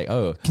they were like,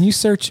 oh, Can you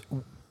search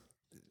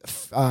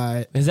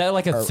is that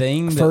like a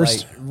thing? That,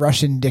 first like,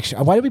 Russian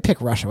dictionary? Why did we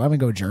pick Russia? Why don't we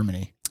go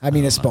Germany? I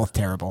mean, it's both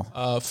terrible.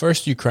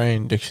 First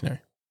Ukraine dictionary.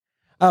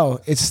 Oh,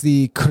 it's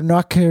the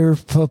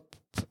Kronaker.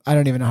 I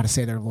don't even know how to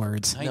say their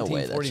words. No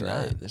way, that's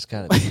 1949. right. There's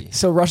got to be.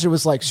 So Russia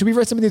was like, should we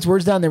write some of these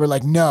words down? They were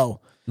like, no,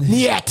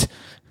 yet.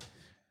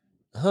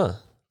 Huh.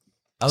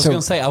 I was So-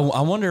 gonna say, I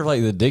wonder if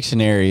like the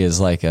dictionary is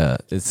like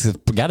it's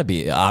got to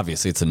be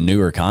obviously it's a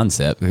newer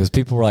concept because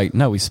people were like,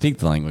 no, we speak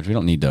the language, we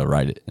don't need to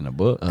write it in a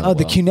book. Oh,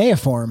 the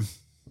cuneiform,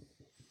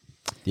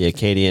 The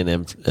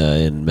Akkadian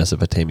in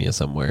Mesopotamia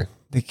somewhere.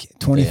 the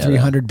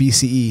 2300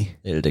 BCE.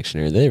 They had a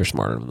dictionary. They were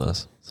smarter than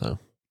us. So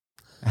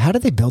How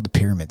did they build the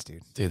pyramids,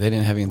 dude? Dude, they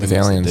didn't have anything With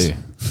else aliens. to do.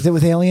 Is it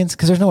with aliens?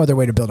 Because there's no other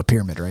way to build a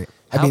pyramid, right?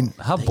 I mean,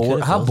 how They bored?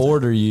 could've How built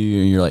bored are you?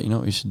 You're like, you know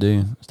what we should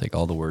do? Let's take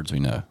all the words we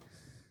know,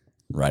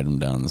 write them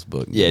down in this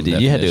book. yeah, give them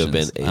dude, you had to have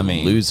been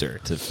definitions. a loser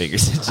to figure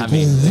it out.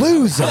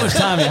 loser.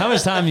 How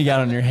much time you got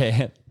on your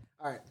head?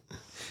 All right.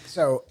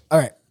 So, all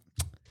right.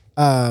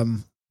 Are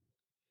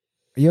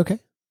you okay?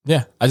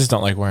 Yeah, I just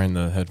don't like wearing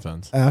the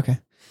headphones. Okay.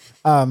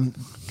 I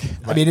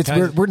mean, it's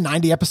we're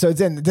 90 episodes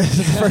in. This is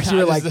the first you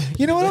were like,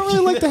 you know what? I don't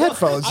really like the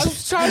headphones. I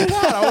was trying it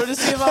out. I wanted to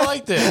see if I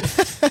liked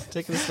it.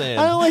 Taking a I stand.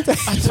 don't like the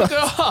I took it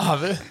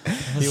off.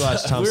 He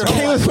watched Tom We were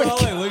Sawyer. all Caleb,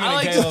 like, looking I at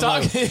like Caleb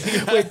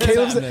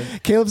to talk.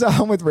 Wait, Caleb's at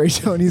home with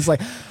Rachel, and he's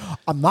like,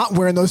 I'm not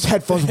wearing those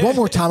headphones one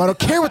more time. I don't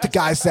care what the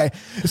guys say.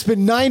 It's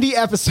been 90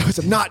 episodes.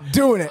 I'm not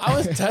doing it. I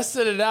was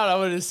testing it out. I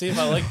wanted to see if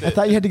I liked I it.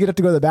 thought you had to get up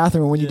to go to the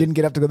bathroom, and when you didn't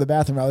get up to go to the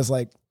bathroom, I was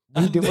like,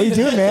 what are you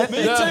doing, man?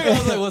 Me too. I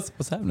was like,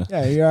 what's happening?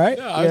 Yeah, you all right?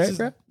 Yeah, You I all was right, just-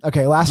 bro?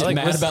 Okay, last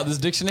Mad about this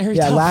dictionary?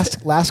 yeah,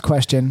 stuff? last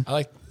question. I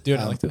like doing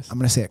it like this. I'm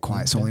gonna say it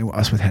quiet, so only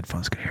us with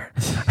headphones can hear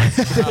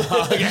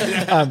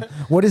it.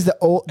 What is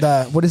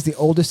the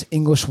oldest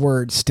English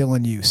word still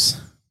in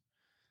use?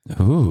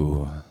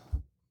 Ooh,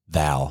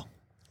 thou.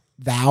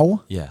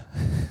 Thou? Yeah.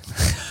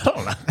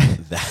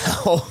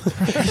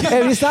 I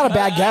mean, it's not a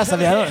bad guess. I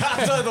mean,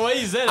 I don't. The way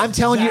you said it. I'm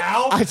telling you,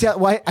 I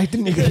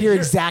didn't even hear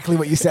exactly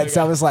what you said,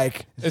 so I was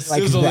like, It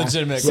like was a that.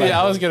 legitimate See, question.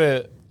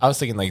 I was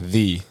thinking like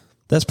the.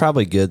 That's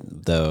probably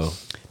good though.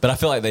 But I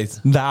feel like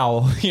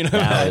thou, you know.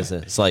 Now is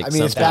it? It's like I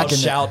mean, it's something- back Thou in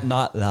the- shalt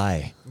not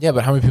lie. Yeah,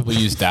 but how many people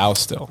use thou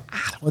still?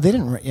 Well, they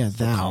didn't. Yeah,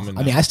 thou. common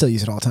I mean, now. I still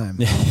use it all the time.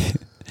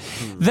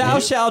 Thou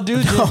shalt do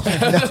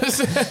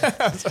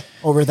this.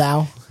 Over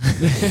thou.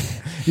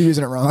 You're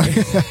using it wrong.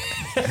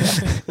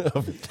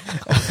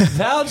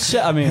 Thou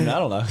shalt. I mean, I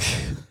don't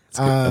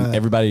know.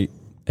 Everybody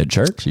at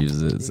church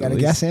uses it. You got a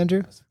guess,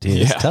 Andrew? Dude,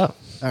 Yeah. it's tough.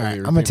 All right,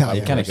 I'm gonna tell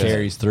you. It kind of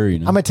carries through. You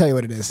know? I'm gonna tell you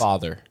what it is.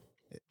 Father.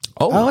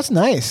 Oh, that's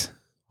nice.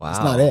 Wow.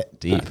 That's not it.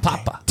 Deep.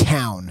 Papa.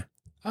 Town.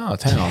 Oh,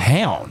 town.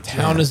 Hound.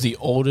 Town is the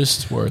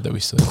oldest word that we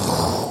still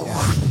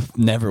use.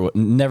 Never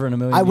in a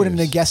million. I wouldn't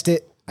years. have guessed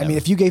it. I mean,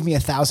 if you gave me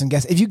 1,000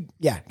 guesses,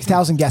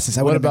 1,000 guesses,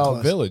 I would What have been about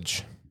close.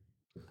 village?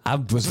 I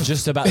was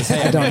just about to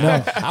say. I don't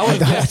know.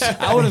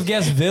 I would have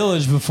guessed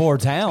village before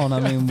town. I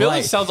mean, Village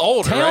like, sounds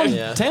older, town, right?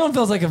 Yeah. Town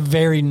feels like a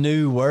very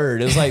new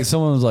word. It's like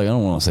someone was like, I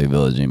don't want to say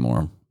village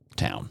anymore.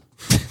 Town.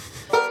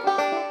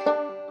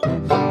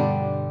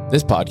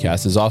 This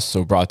podcast is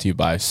also brought to you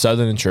by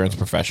Southern Insurance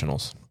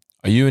Professionals.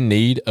 Are you in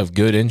need of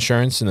good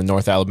insurance in the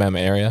North Alabama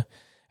area?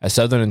 At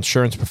Southern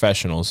Insurance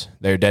Professionals,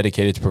 they are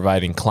dedicated to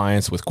providing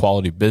clients with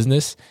quality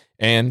business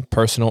and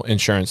personal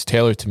insurance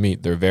tailored to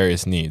meet their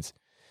various needs.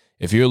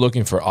 If you're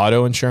looking for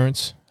auto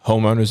insurance,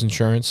 homeowners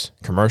insurance,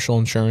 commercial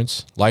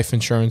insurance, life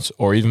insurance,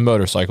 or even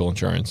motorcycle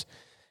insurance,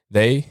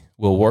 they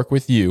will work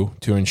with you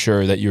to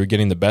ensure that you are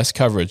getting the best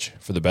coverage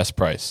for the best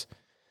price.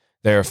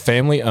 They are a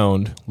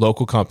family-owned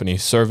local company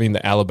serving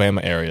the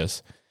Alabama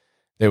areas.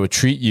 They would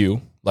treat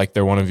you like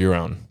they're one of your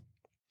own.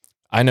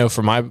 I know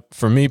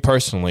for me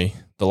personally,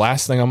 the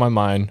last thing on my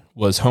mind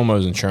was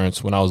homeowners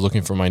insurance when I was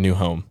looking for my new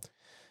home.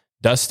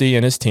 Dusty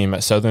and his team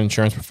at Southern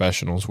Insurance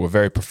Professionals were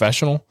very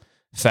professional,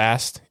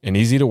 fast, and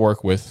easy to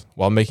work with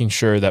while making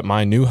sure that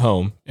my new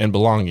home and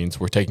belongings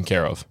were taken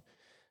care of.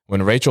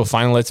 When Rachel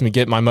finally lets me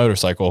get my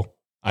motorcycle,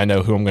 I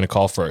know who I'm going to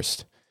call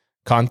first.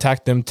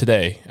 Contact them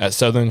today at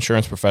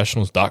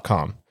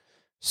southerninsuranceprofessionals.com.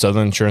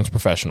 Southern Insurance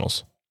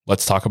Professionals.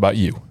 Let's talk about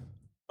you.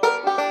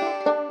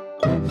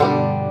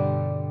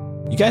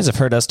 You guys have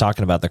heard us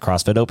talking about the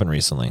CrossFit Open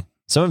recently.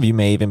 Some of you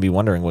may even be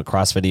wondering what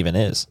CrossFit even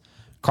is.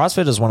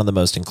 CrossFit is one of the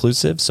most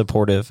inclusive,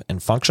 supportive,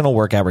 and functional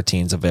workout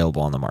routines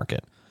available on the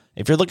market.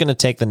 If you're looking to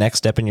take the next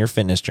step in your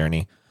fitness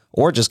journey,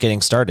 or just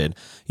getting started,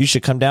 you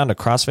should come down to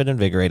CrossFit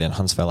Invigorate in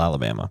Huntsville,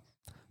 Alabama.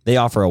 They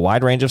offer a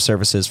wide range of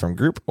services from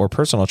group or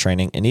personal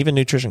training and even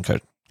nutrition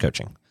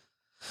coaching.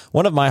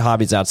 One of my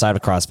hobbies outside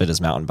of CrossFit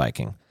is mountain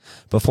biking.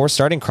 Before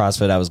starting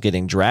CrossFit, I was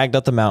getting dragged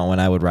up the mountain when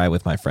I would ride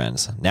with my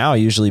friends. Now I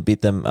usually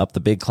beat them up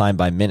the big climb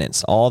by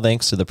minutes, all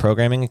thanks to the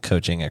programming and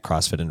coaching at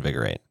CrossFit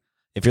Invigorate.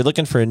 If you're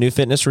looking for a new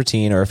fitness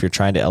routine or if you're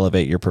trying to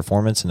elevate your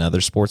performance in other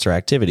sports or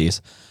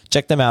activities,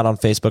 check them out on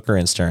Facebook or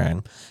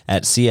Instagram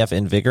at CF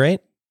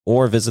Invigorate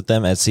or visit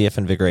them at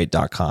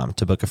cfinvigorate.com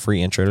to book a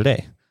free intro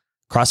today.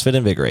 CrossFit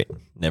Invigorate,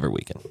 never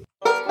weaken.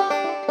 All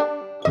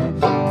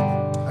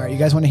right, you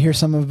guys want to hear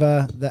some of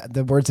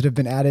the words that have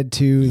been added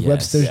to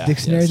Webster's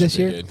Dictionary this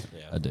year? Good.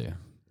 I do.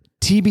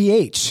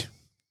 TBH,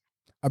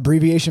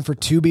 abbreviation for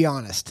to be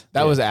honest,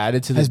 That was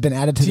added to the has been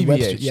added to the TBH.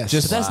 Webster. Yes,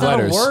 Just But that's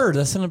letters. not a word.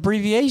 That's an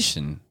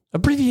abbreviation.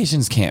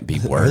 Abbreviations can't be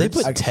words. They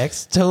put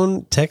text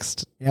tone,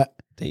 text. yeah.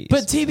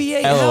 But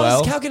TBA,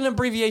 LOL. how can an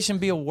abbreviation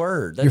be a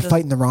word? That You're doesn't-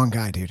 fighting the wrong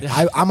guy, dude.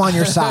 I'm on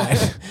your side.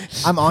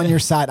 I'm on your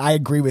side. I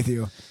agree with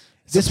you.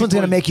 This one's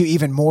going to make you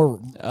even more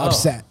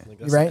upset.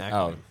 You right?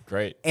 Oh,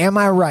 great. Am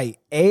I right?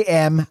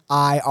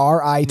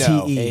 AMIRITE.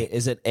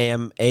 Is it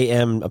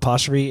AM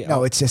apostrophe?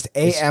 No, it's just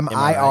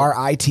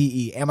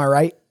AMIRITE. Am I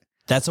right?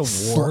 That's a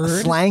word.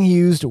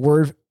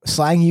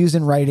 Slang used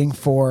in writing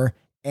for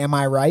am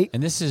I right?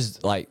 And this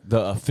is like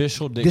the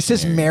official dictionary. This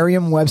is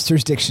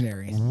Merriam-Webster's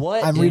dictionary.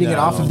 What I'm in reading it the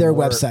off of their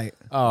world? website.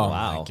 Oh,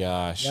 Wow. my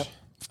gosh. Yep.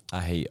 I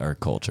hate our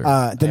culture.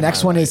 The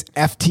next one is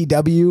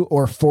FTW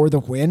or for the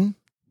win.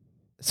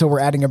 So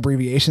we're adding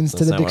abbreviations That's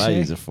to the not what I dictionary.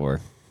 use it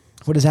for.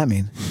 What does that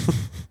mean?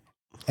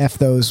 F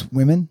those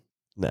women?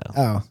 No,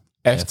 Oh,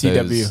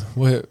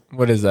 FTW.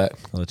 What is that?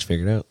 I'll let you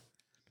figure it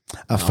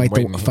out. fight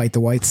waiting. the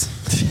whites.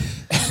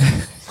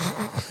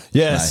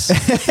 Yes.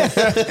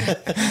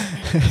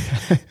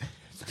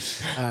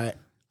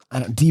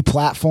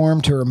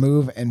 Deplatform, to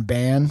remove and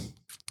ban.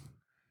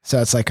 So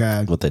it's like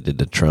a What they did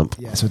to Trump.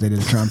 yeah, that's what they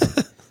did to Trump.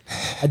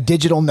 A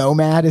digital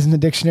nomad is in the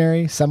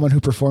dictionary. Someone who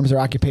performs their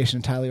occupation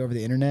entirely over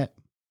the internet.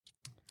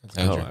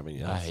 Oh, I mean,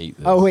 yeah. I hate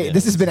this. Oh wait,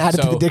 this has been added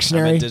to So, the I'm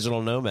dictionary. a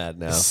digital nomad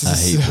now. I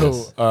hate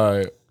this.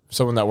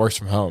 Someone that works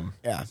from home.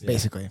 Yeah,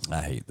 basically.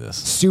 I hate this.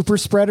 Super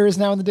spreader is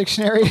now in the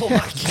dictionary.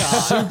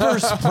 Super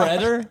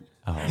spreader?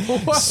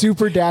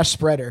 Super dash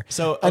spreader.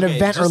 So, an okay,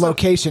 event or just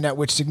location at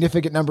which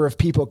significant number of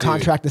people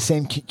contract the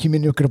same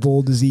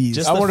communicable disease.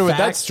 Just I the wonder what fact-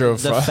 that's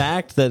drove The from.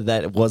 fact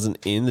that wasn't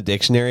in the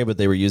dictionary, but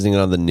they were using it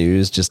on the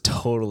news, just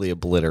totally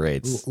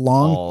obliterates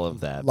all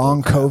of that.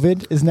 long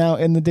COVID is now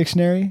in the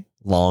dictionary.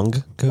 Long?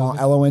 Long,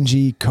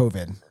 LONG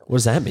COVID. What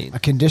does that mean? A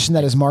condition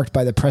that is marked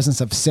by the presence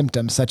of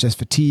symptoms such as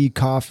fatigue,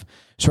 cough,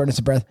 shortness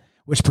of breath,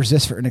 which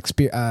persists for an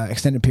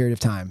extended period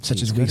of time,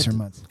 such as weeks or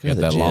months. Got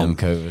that long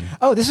COVID.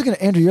 Oh, this is going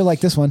to, Andrew, you're like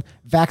this one.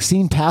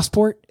 Vaccine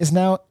passport is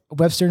now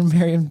Webster and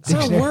Merriam That's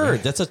not a dictionary.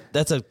 word.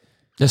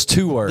 That's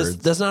two words.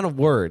 That's not a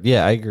word.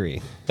 Yeah, I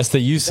agree. That's the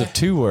use of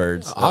two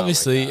words.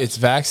 Obviously, it's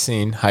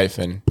vaccine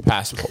hyphen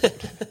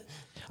passport.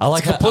 I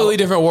like Completely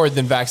different word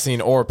than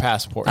vaccine or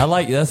passport. I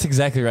like that's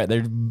exactly right.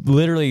 They're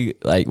literally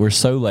like we're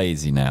so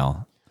lazy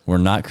now. We're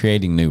not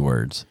creating new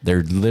words.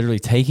 They're literally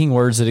taking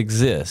words that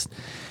exist,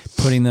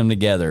 putting them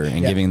together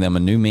and giving them a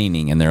new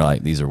meaning, and they're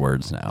like, these are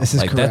words now. This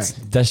is like that's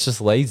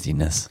just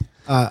laziness.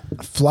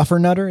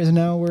 Fluffernutter is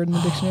now a word in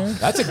the dictionary.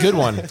 That's a good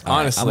one,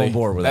 honestly. I'm on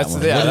board with that's, that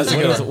one. Yeah, What that's is- a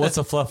what good is- one. what's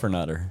a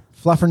fluffernutter?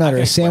 Fluffernutter,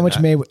 a explain sandwich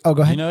that. made with, oh,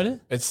 go ahead. You know what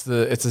it? It's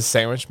a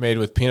sandwich made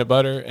with peanut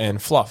butter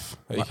and fluff.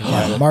 That you can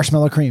have it.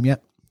 Marshmallow cream,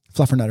 yep.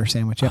 Fluffernutter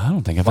sandwich, yep. I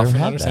don't think I've ever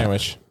had Fluffernutter that.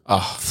 sandwich.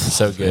 Oh,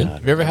 so good.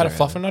 Have you ever had a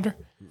fluffernutter?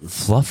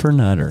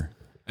 Fluffernutter.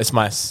 It's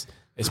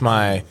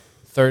my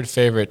third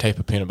favorite type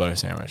of peanut butter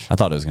sandwich? I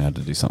thought it was gonna have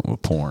to do something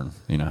with porn.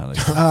 You know how they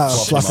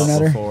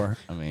Fluffernutter. before.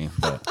 I mean,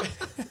 but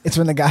It's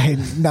when the guy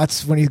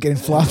nuts when he's getting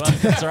fluffed.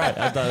 that's right.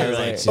 I thought it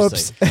was like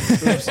Oops.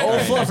 old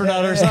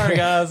fluffernutter. Sorry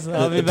guys,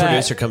 I'll be The back.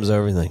 producer comes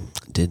over and like,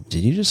 did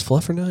you just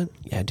fluff or not?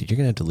 Yeah, dude, you're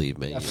gonna have to leave,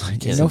 man. You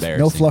can't, no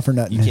embarrassing. fluffer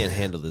nut. you can't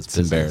handle this. It's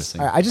business.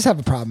 embarrassing. All right, I just have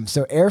a problem.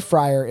 So air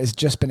fryer has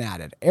just been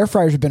added. Air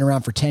fryers have been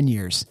around for 10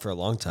 years. For a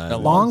long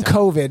time. Long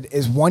COVID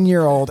is 1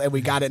 year old, and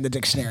we got it in the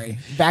dictionary.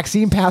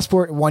 Vaccine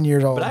passport, 1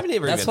 year old. But I've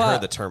never That's even why-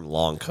 heard the term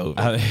long COVID.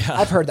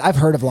 I've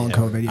heard of long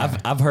COVID. Yeah.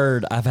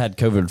 I've had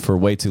COVID for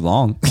way too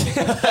long.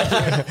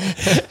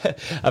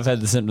 I've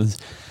had the symptoms.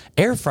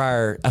 Air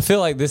fryer. I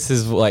feel like this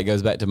is like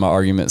goes back to my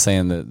argument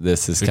saying that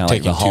this is kind of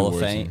like the taking two Hall of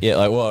words Fame. in. Yeah,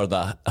 like well,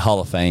 the Hall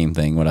of Fame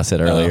thing. What I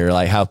said earlier,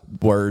 like how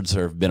words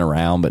have been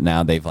around, but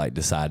now they've like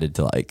decided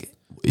to like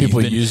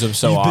People use them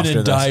so you've often. been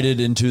indicted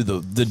into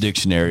the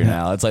dictionary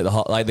now. It's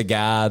like the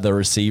guy, the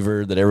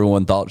receiver that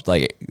everyone thought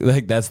like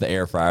that's the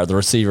air fryer. The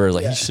receiver is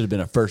like he should have been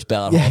a first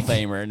ballot Hall of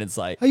Famer, and it's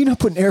like How you not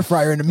put an air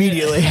fryer in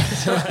immediately?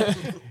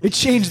 It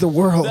changed the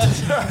world.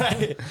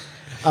 right.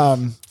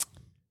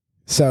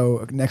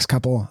 So next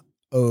couple,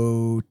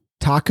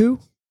 otaku.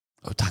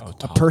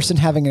 A person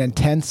having an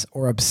intense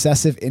or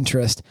obsessive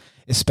interest,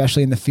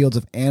 especially in the fields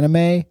of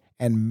anime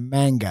and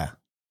manga.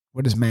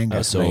 What is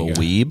manga? So a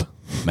weeb.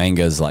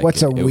 Manga's like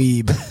What's a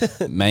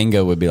weeb?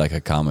 Manga would be like a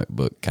comic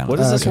book kind What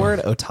of. is this word?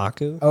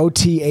 Otaku?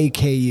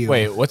 Otaku.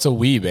 Wait, what's a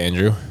weeb,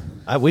 Andrew?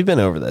 We've been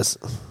over this.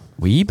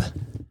 Weeb?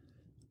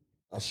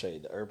 I'll show you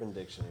the Urban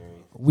Dictionary.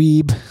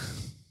 Weeb.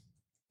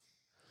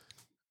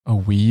 A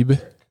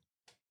weeb?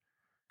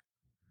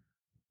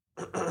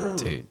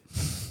 Dude.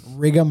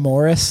 Rigor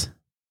Mortis.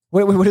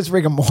 What is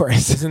rigor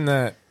mortis? Isn't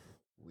that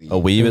A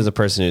weeb is a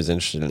person who's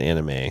interested in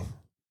anime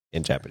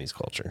in Japanese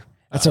culture.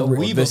 That's a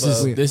weeb. this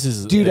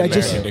is Dude, an I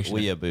just- American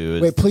dictionary. Weeaboo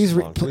is Wait, please,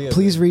 long term.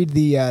 please read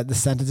the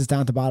sentences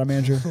down at the bottom,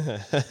 Andrew.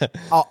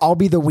 I'll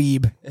be the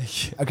weeb.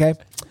 Okay,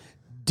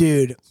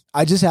 dude.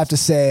 I just have to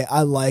say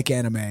I like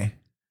anime.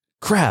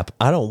 Crap,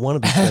 I don't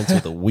want to be friends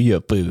with a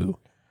weeaboo.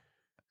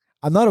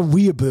 I'm not a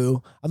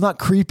weeaboo. I'm not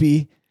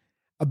creepy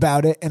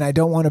about it, and I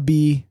don't want to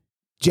be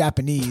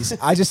Japanese.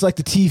 I just like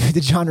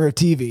the genre of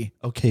TV.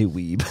 Okay,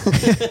 weeb.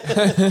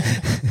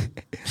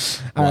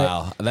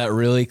 Wow. That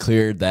really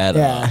cleared that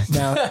Yeah. up.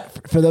 Now,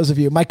 for those of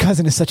you, my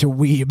cousin is such a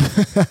weeb.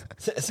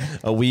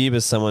 A weeb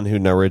is someone who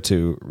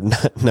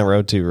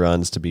Naruto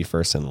runs to be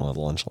first in the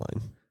lunch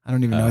line. I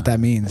don't even know what that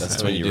means.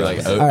 That's when you you do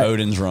like run. right.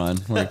 Odin's run.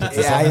 Where he puts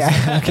his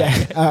Yeah.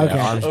 Okay. Okay.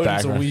 Arms Odin's a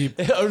backwards.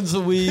 weeb. Odin's a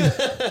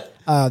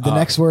weeb. The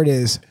next word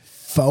is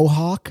faux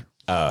hawk.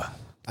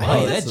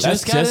 Hey, that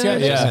just got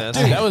in? yeah.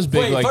 Dude, That was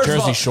big, Wait, like first of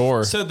Jersey all,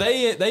 Shore. So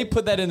they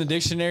put that in the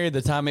dictionary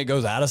the time it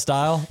goes out of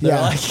style. They're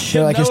Yeah.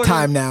 They're like, no it's one-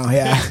 time now.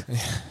 Yeah.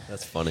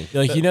 That's funny.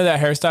 Like, you know that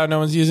hairstyle no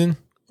one's using?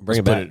 Bring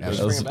it back.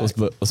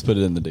 Let's put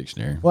it in the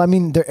dictionary. Well, I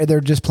mean,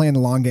 they're just playing the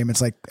long game.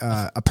 It's like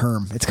a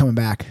perm. It's coming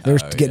back. They're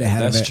just getting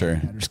ahead of it. that's true.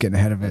 They're just getting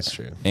ahead of it. That's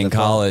true. In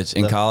college,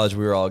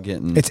 we were all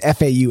getting. It's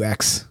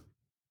FAUX.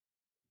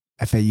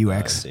 I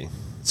FAUX. see.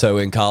 So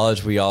in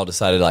college, we all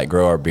decided to like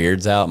grow our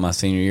beards out my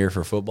senior year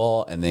for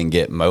football, and then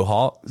get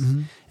mohawks.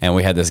 And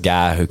we had this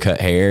guy who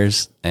cut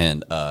hairs,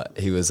 and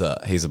he's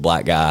a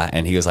black guy,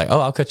 and he was like, "Oh,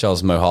 I'll cut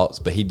y'all's mohawks,"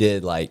 but he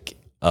did like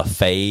a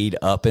fade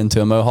up into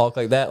a mohawk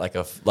like that, like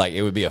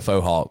it would be a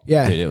faux hawk.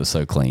 Yeah. Dude, it was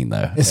so clean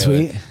though. It's It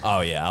was- sweet.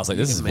 oh yeah, I was like,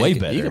 this is way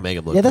better. You can make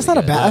him look. Yeah, that's not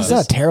pretty a bad. good. That's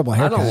not a terrible I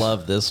haircut. don't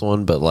love this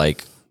one, but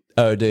like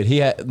Oh, dude, he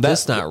had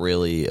that's not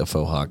really a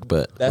faux hawk,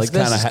 but That's like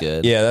this kind is of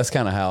good. Yeah, that's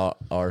kind of how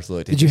ours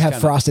looked. It Did you just have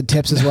kinda- frosted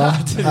tips as well?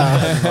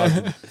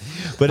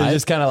 But it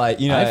just kind of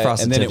like I had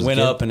frosted and then tips it as a went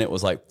kid. up, and it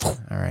was like, All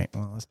right.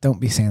 Well, don't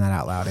be saying that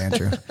out loud,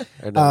 Andrew.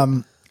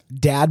 No.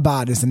 Dad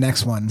bod is the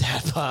next one.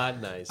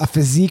 Nice. A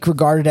physique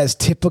regarded as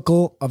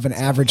typical of an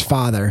average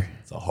father.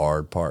 it's a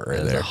hard part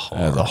right there.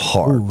 hard- That's a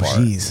hard Ooh, part.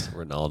 jeez.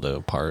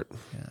 Ronaldo part.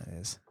 It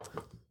is.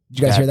 Did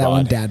you guys Dad hear that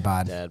one? bod. Dad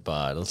bod. Dad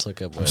bod. Let's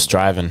look up. I'm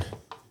striving.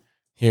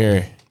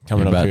 Here,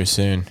 coming You're up about- here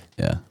soon.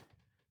 Yeah.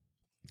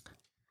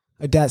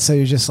 A dad. So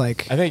you're just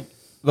like. I think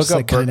look Just up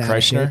like Bert kinda out of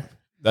Kreischer.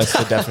 That's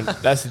the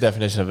that's the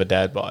definition of a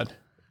dad bod.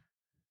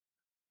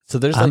 So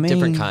there's I like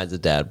different mean- kinds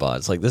of dad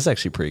bods. Like this is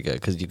actually pretty good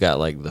because you got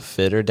like the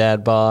fitter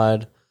dad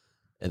bod,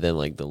 and then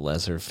like the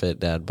lesser fit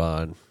dad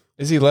bod.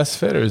 Is he less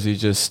fit or is he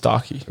just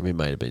stocky? Or he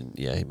might have been.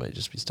 Yeah, he might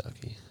just be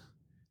stocky.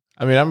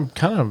 I mean, I'm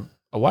kind of.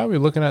 Why are we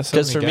looking at so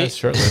Because many for me, guys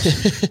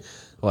shirtless?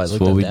 well, I That's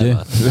looked what up we dad do.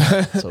 bod.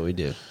 That's what we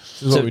do.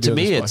 This is So what we do to in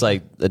me, this it's podcast.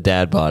 like a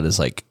dad bod is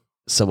like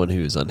someone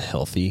who is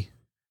unhealthy.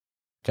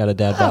 Got a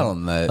dad I bod.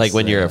 don't know. Like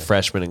when you're a It's,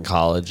 freshman in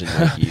college and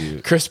like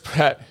you. Chris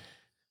Pratt.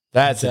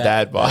 That's a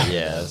dad bod.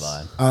 Yes.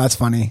 Oh, that's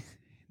funny.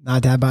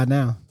 Not dad bod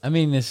now. I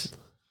mean, it's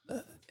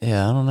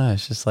yeah. I don't know.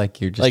 It's just like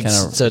you're just Like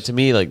kind of. so to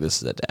me, like this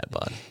is a dad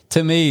bod.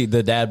 To me,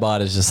 the dad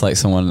bod is just like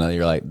someone that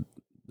you're like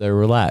they're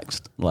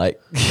relaxed, like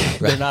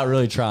they're not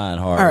really trying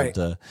hard. All right.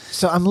 To,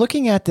 So I'm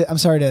looking at the. I'm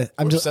sorry to.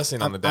 I'm We're just.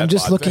 obsessing on the I'm dad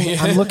just bod looking. thing.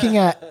 I'm looking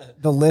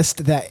at the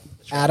list that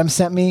Adam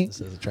sent me,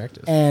 This is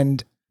attractive.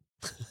 and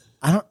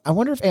I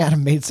wonder if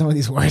Adam made some of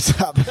these words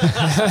up.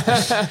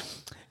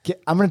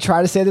 I'm going to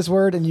try to say this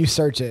word and you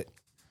search it.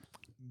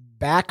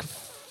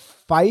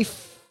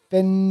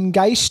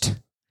 Backpfeifengeist.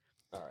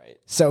 All right.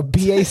 So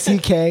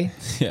BACK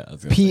Yeah. I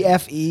was gonna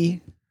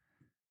say.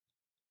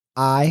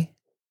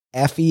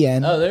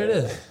 PFEIFEN. Oh, there it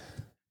is.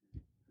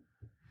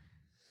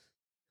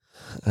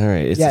 All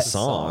right. It's Yes. a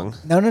song.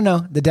 No.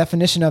 The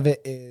definition of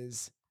it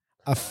is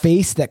a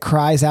face that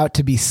cries out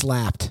to be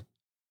slapped.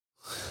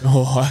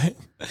 What?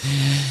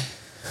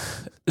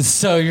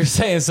 So you're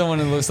saying someone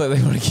who looks like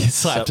they want to get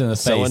slapped in the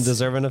face? Someone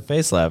deserving a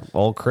face slap.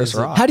 Old Chris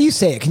Rock. How do you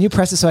say it? Can you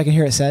press it so I can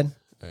hear it said?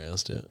 All right,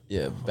 let's do it.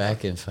 Yeah,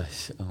 back in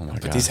face. Oh my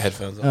Put god. these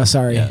headphones on. Oh,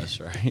 sorry. Yeah, that's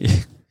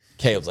right.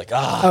 Caleb's like,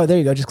 Oh, there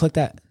you go. Just click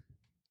that.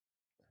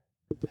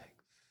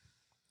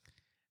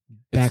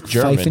 It's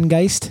German.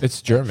 Backpfeifengeist.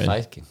 It's German.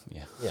 Viking.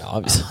 Yeah. Yeah,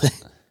 obviously.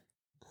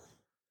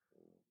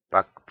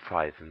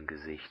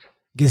 Backpfeifengesicht.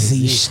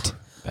 Gesicht.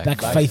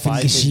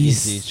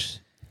 Backpfeifengesicht.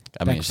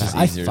 I mean, it's just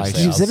I- easier to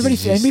say. Does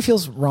anybody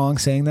feels wrong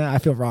saying that? I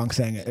feel wrong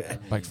saying it.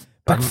 Like,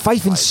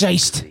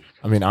 Backpfeifengesicht.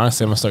 I mean,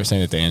 honestly, I'm gonna start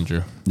saying it to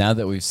Andrew. Now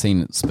that we've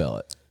seen it, spell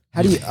it.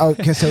 How do you? Oh,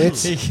 okay. So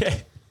it's a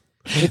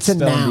Spelling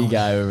bee noun.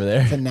 guy over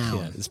there. It's a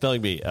noun.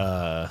 Spelling bee.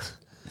 Back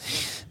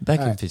All in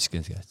right. fish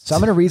guys. So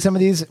I'm going to read some of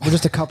these. We're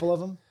just a couple of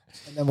them,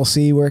 and then we'll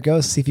see where it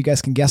goes. See if you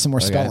guys can guess them or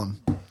spell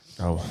them.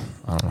 Oh,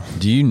 I don't know.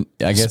 Do you?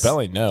 I guess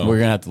Spelling, no. We're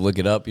gonna have to look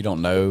it up. You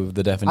don't know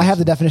the definition. I have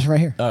the definition right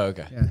here. Oh,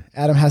 okay. Yeah.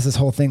 Adam has this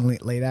whole thing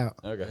laid out.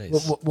 Okay.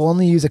 We'll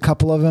only use a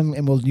couple of them,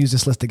 and we'll use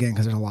this list again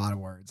because there's a lot of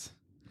words.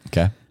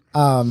 Okay.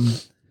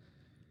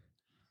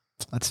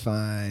 Let's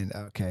find.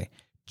 Okay,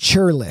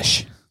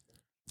 churlish.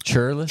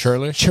 Churlish.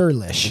 Churlish.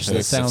 Churlish. So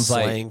it sounds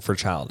like. slang for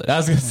childish. I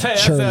was gonna say that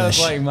Churlish. sounds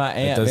like my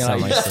aunt. does being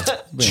sound like,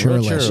 like being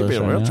real Churlish. Should be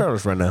a right real now.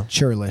 childish right now.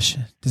 Churlish.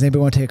 Does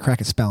anybody want to take a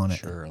crack at spelling it?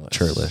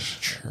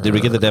 Churlish. Did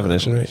we get the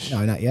definition right?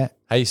 No, not yet.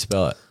 How you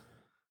spell it?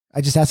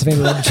 I just asked if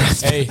anybody wanted to try to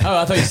spell. Hey, Oh,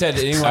 I thought you said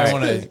anyone all right,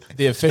 want to.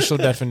 the official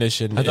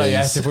definition. I thought you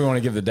asked is, if we want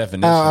to give the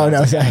definition. Oh, no,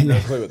 I was like, I have yeah. no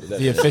clue what the the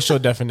definition. official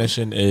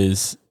definition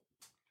is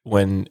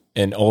when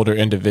an older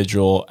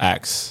individual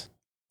acts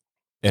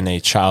in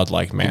a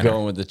childlike You're manner.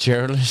 going with the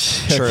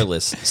churlish.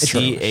 Churlish.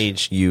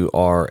 CHURLISH.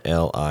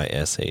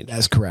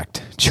 That's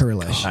correct.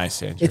 Churlish.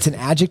 Nice, Andrew. It's an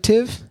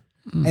adjective,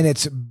 and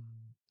it's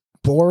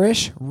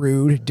boorish,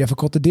 rude,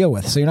 difficult to deal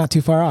with. So you're not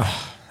too far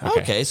off.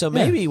 Okay, so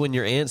maybe when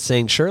your aunt's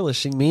saying churlish,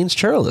 she means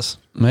churlish.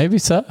 Maybe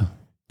so.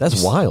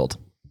 That's wild.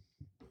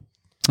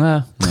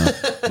 No,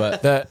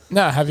 but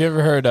Have you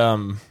ever heard?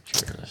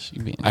 churlish.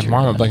 You being I'm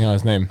blanking on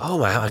his name. Oh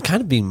my! I'm kind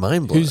of being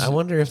mind blown. Who's- I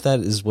wonder if that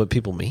is what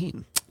people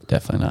mean.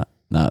 Definitely not.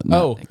 Not.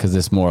 Oh. because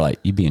it's more like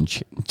you being.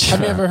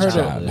 Have you ever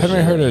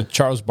heard of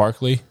Charles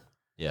Barkley?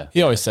 Yeah.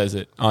 He always says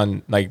it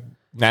on like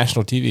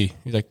national TV.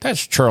 He's like,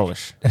 "That's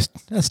churlish."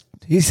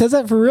 He says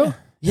that for real?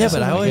 Yeah,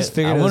 but I always get-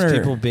 figured I it was wonder-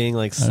 people being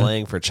like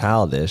slang for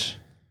childish.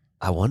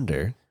 I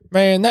wonder.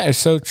 Man, that is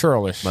so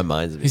churlish. My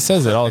mind's. He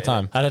says it all the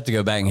time. I'd have to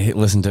go back and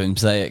listen to him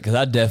say it because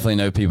I definitely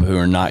know people who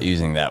are not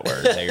using that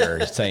word. They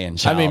are saying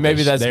childish. I mean,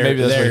 maybe that's what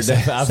he's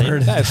saying. I've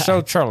heard That's that.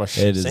 so churlish.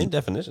 It is. Same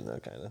definition though,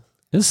 kind of.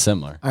 It's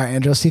similar. All right,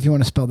 Andrew, let's see if you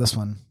want to spell this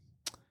one.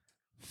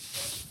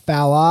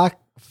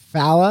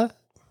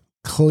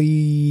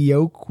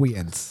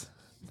 Phallocleoquians.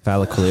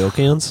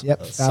 Phallocolioquians.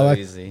 Yep. so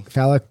easy.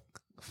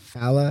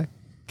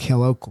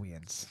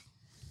 Phallocleoquians.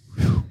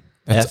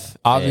 That's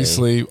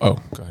obviously. Oh,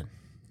 go ahead.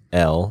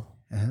 L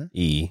Uh-huh.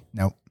 E.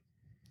 Nope.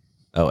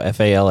 Oh,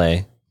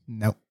 FALA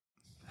Nope.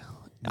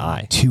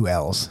 I. 2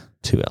 L's.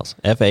 2 L's.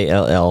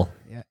 FALL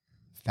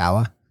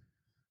Phalla.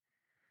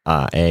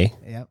 IA.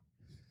 Yep.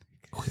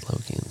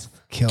 Colloquians.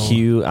 Kill.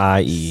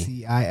 QIE.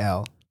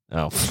 CIL.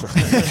 Oh.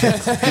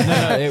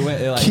 It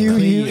went like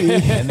QUE.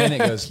 and then it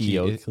goes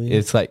Q.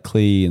 It's like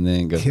Cle, and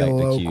then it goes back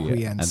to Q.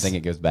 Colloquians. I think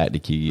it goes back to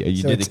Q. You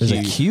So did the it's- Q.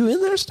 There's a Q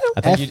in there still?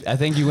 I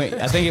think you went.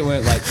 I think it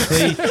went like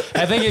Cle.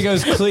 I think it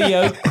goes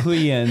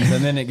Cleoquians,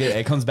 and then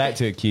it comes back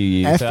to a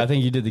QU. So I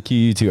think you did the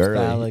QU too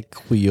early.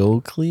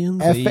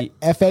 Phallocolioquians?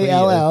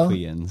 FALL.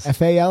 Cleoquians.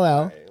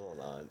 FALL.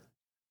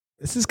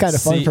 This is kind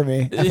of fun C- for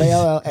me.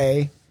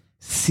 FALLA.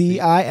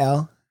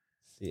 CIL.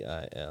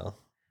 CIL.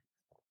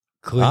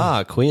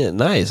 Ah, Queen.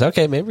 Nice.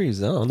 Okay, maybe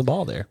he's on the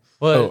ball there.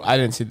 Oh, I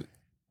didn't see.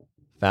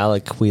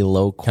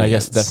 Phallocolioquians. Can I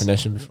guess the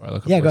definition before I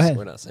look? Yeah, up go this? ahead.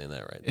 We're not saying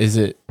that right. Is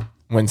it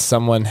when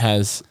someone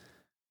has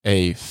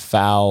a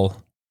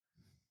foul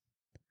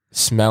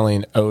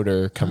smelling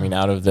odor coming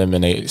out of them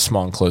in a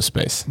small enclosed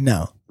space?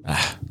 No. I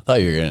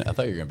thought you were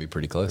gonna be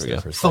pretty close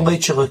there for a second.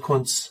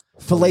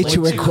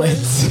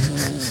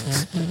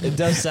 Phallatoquins. It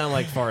does sound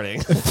like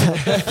farting.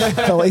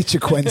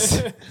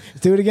 Phallatoquins.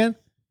 Do it again.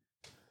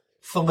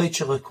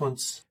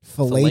 Phallatoquins.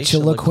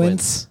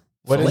 Phallatoquins.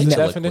 What is the Phallatoquins.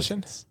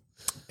 definition?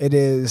 It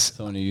is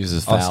Someone who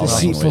uses foul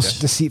deceitful, language.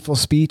 deceitful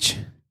speech.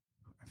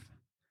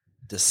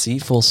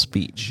 Deceitful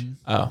speech.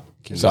 Oh,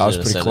 Can so I use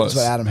was it in a pretty sentence. close.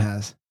 That's what Adam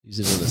has. Use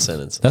it in a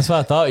sentence. That's what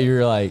I thought you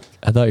were like.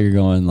 I thought you were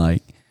going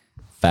like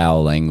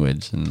foul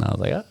language, and I was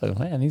like, oh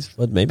man, he's.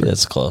 Well, maybe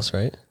that's close,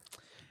 right?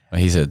 Well,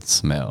 he said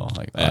smell.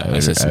 Like Yeah, I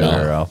said smell.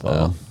 odor off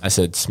of I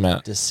said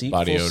smell. Deceitful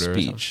Body odor or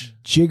speech.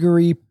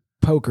 Jiggery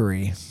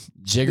pokery.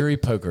 jiggery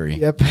pokery.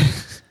 Yep.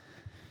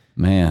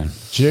 Man,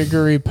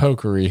 Jiggery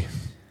pokery.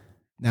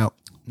 No.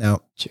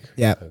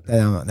 Yeah,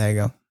 there you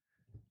go.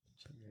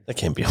 That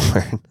can't be a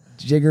word.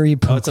 Jiggery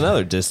Oh, it's pokery.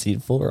 another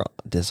deceitful or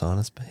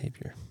dishonest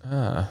behavior.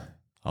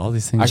 all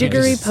these things. I could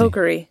Jiggery just see-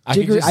 pokery. I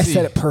could Jiggery. just I see-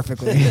 said it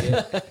perfectly.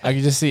 I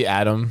could just see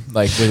Adam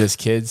like with his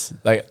kids,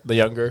 like the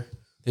younger.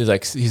 He's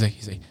like,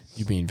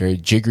 you're being very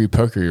jiggery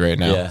pokery right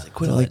now. Yeah.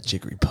 Quit all that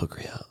jiggery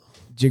pokery out.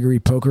 Jiggery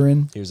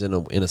pokering. Here's in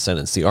a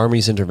sentence. The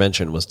Army's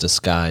intervention was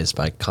disguised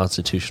by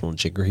constitutional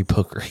jiggery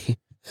pokery.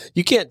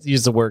 You can't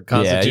use the word Yeah,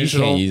 you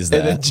constitutional can't use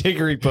and then that.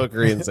 jiggery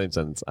pokery in the same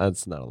sentence.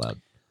 That's not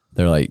allowed.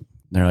 They're like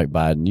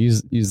Biden.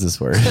 Use this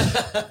word.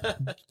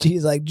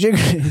 He's like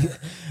jiggery.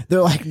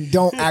 They're like,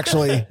 don't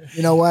actually.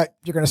 You know what?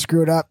 You're gonna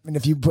screw it up, and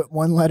if you put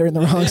one letter in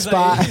the wrong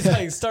spot,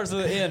 starts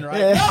with an N,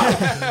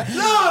 right?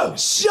 no,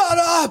 shut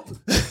up.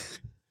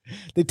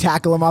 They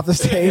tackle him off the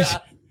stage.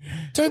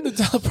 Turn the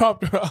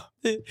teleprompter off.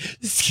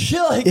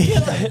 Kill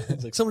it.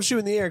 It's like someone shoot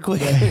in the air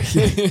quick.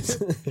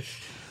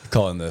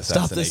 Calling the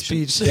Stop this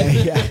assassination. speech.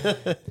 Yeah.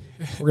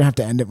 We're gonna have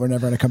to end it. We're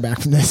never gonna come back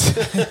from this.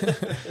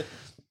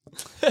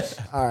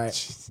 All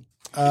right.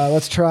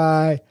 Let's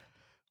try.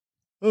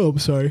 Oh, I'm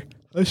sorry.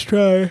 Let's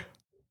try.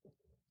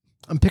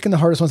 I'm picking the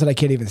hardest ones that I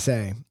can't even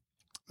say.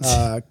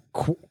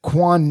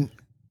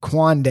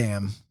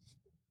 Quandam.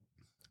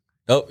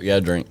 Oh, you got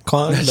a drink.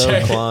 Quando.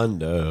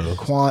 Quondam.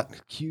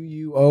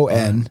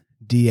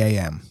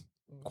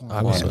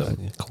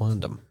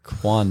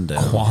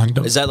 Quandam.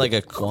 Quando. Is that like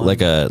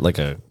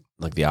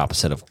the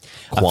opposite of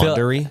feel-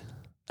 quandary?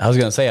 I was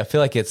gonna say, I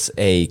feel like it's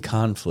a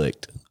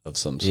conflict of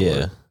some sort.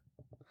 Yeah.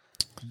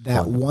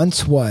 That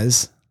once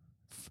was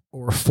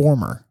or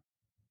former.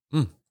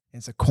 Hmm.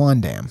 It's a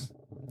quandam.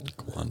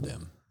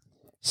 Quandam.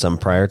 Some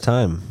prior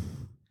time.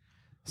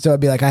 So it'd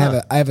be like I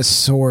have a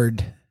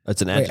sword.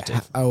 That's an Wait,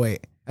 adjective.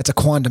 wait. That's a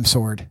quantum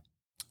sword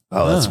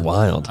Oh, that's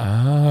wild.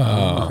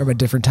 Oh, from a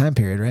different time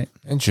period, right?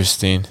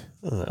 interesting.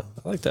 I don't know.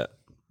 I like that.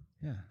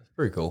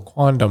 Pretty cool.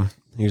 Quantum.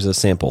 Here's a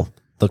sample.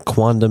 The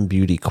Quandam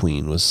Beauty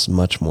Queen was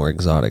much more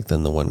exotic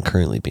than the one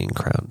currently being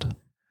crowned.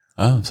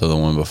 Oh, so the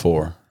one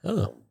before.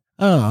 Oh.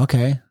 Oh,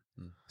 okay.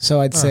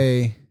 So I'd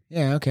say,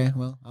 yeah, okay.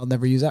 Well, I'll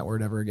never use that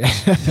word ever again.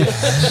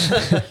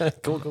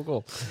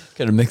 Cool.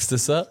 Gotta mix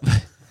this up.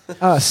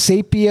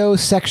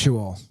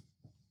 Sapiosexual.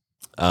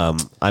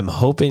 I'm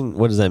hoping,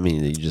 what does that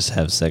mean? That you just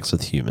have sex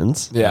with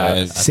humans?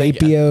 Yeah.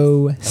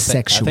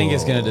 Sapiosexual. I think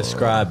it's gonna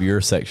describe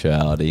your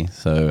sexuality.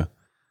 So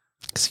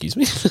Excuse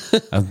me?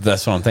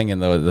 that's what I'm thinking.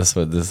 Though this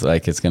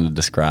like it's gonna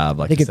describe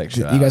like I think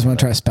sexuality. you guys want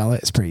to try to spell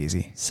it? It's pretty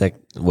easy. Say it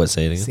again?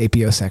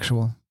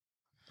 Sapiosexual.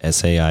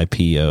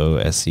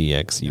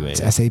 SAIPOSEXUA.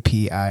 It's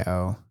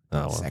SAPIO. Oh,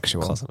 well,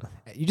 Sexual. close enough.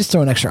 You just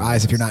throw an extra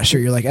eyes if you're not sure.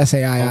 You're like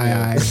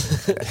SAII.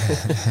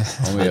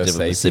 Homo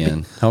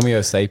sapien. Homo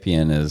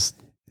sapien is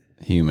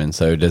human.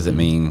 So does it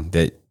mean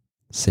that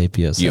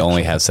Sapiosexual. you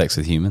only have sex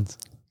with humans?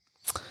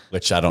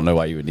 Which I don't know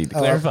why you would need to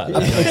clarify.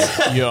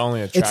 You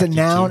only It's a attracted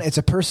noun. to- It's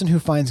a person who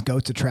finds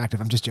goats attractive.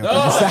 I'm just joking.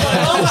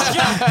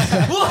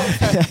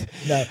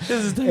 No, This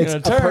is taking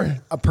it's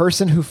a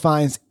person who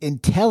finds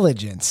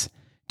intelligence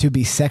to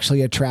be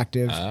sexually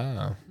attractive.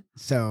 Oh.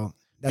 So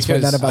that's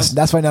Because- why none of us.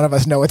 That's why none of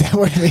us know what that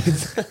word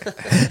means.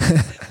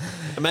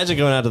 Imagine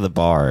going out to the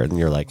bar and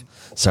you're like,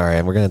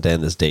 sorry, we're going to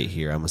end this date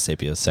here. I'm a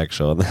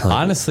sapiosexual. And they're like,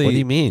 Honestly- what do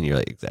you mean? You're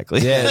like,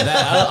 exactly.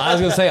 Yeah, I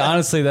was gonna say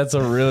honestly, that's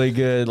a really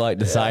good like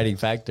deciding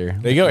factor.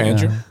 There you go,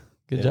 Andrew.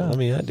 Good Yeah, job. I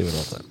mean, I do it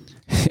all the time.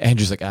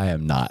 Andrew's like, I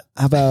am not.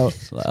 How about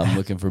I'm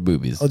looking for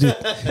boobies.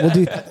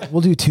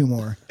 we'll do two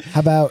more.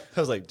 How about I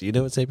was like, do you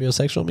know what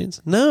sapiosexual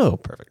means? No.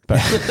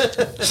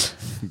 Perfect.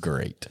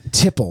 Great.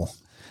 tipple?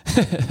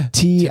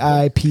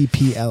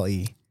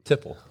 TIPPLE.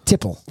 Tipple.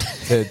 Tipple.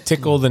 To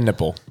tickle the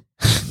nipple.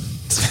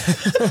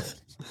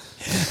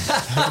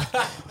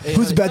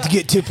 Who's about to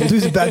get tippled?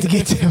 Who's about to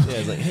get tippled? Yeah,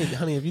 it's like, hey,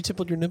 honey, have you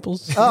tippled your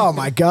nipples? Oh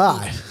my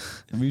god.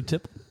 Have you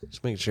tipple?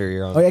 Just making sure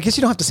you're on. Oh, I guess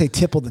you don't have to say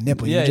tipple the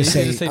nipple. Yeah, you just you say,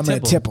 can just say I'm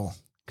going to tipple.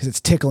 tipple because it's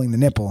tickling the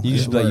nipple. You Is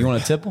just the be like, you word.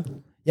 want a tipple?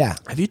 Yeah.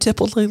 Have you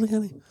tippled lately,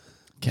 honey?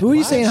 Who are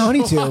you saying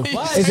honey to?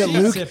 Is it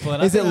Luke?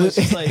 tippling? Is it I thought Lu-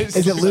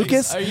 is it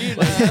Lucas? Are you? I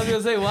was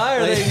gonna say, why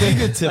are they? You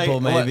could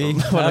tipple, Like, maybe.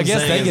 what I I'm guess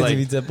saying they is, get like, to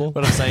be tipple.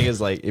 What I'm saying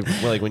is like,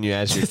 like when you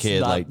ask your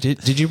kid, not- like,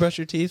 did you brush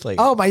your teeth? Like,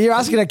 Oh my! You're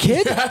asking a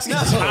kid?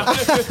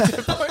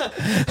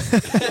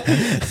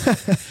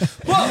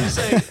 I'm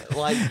saying,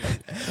 like,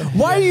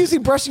 Why are you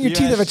using brushing your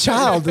teeth of a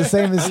child the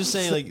same I'm as? just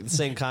saying, like, the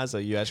same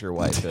concept. You ask your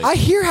wife, like, I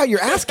hear how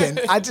you're asking.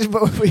 I just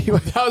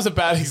That was a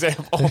bad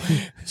example.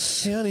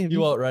 hey, honey, have You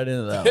you, walked right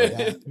into that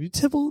one. have you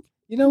tippled?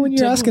 you know when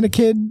you're asking a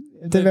kid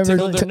if they've ever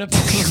Tickled their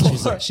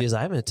nipples. She's like,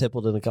 I haven't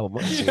tippled in a couple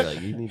months. You're like,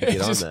 you need to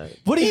get on that.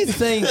 What do you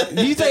think?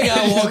 Do you think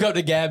I walk up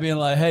to Gabby and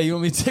like, hey, you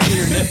want me to tickle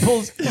your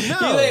nipples? You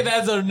think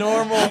that's a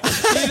normal? You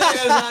think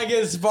that's not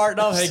getting sparked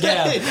off? Hey,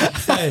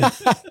 Gab.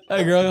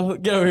 Hey, girl,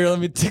 get over here. Let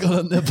me tickle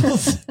the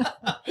nipples.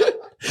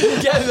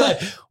 Gabby's like,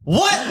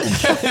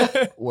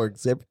 what?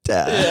 Works every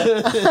time.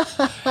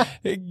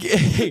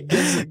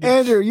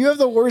 Andrew, you have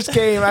the worst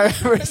game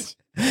I've ever.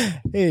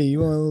 Hey, you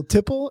want a little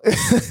tipple?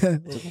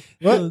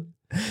 What?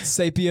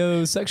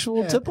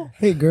 Sapiosexual tipple.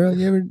 Hey, girl,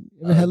 you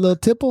ever had a little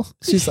tipple?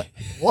 She's like,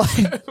 what?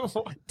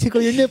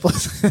 Tickle your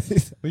nipples.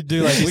 We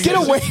do like we Get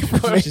away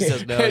from me. She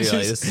says no. You're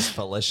like, this is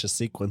fallacious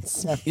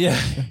sequence. Yeah,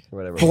 Or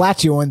whatever.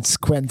 Flatulence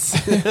quince.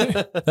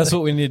 that's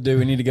what we need to do.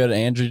 We need to go to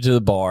Andrew to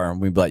the bar,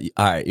 and we'd be like,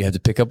 "All right, you have to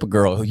pick up a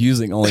girl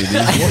using only these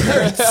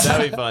words."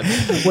 That'd be fun.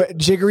 What,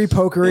 jiggery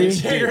pokery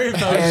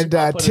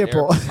and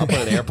tipple. I'll put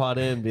an AirPod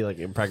in and be like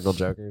Impractical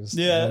Jokers.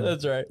 Yeah,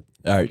 that's right.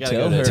 All right, gotta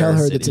tell go to her. Tell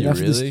her City, that's enough,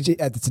 really?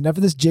 that's enough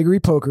of this jiggery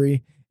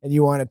pokery, and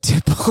you want a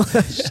tipple.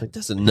 She's like,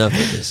 that's enough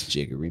of this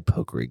jiggery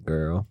pokery,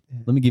 girl.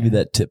 Let me give you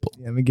that tipple.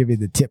 Yeah, let me give you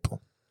the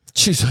tipple.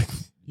 She's like,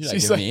 "You're not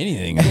She's giving me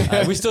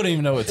anything." We still don't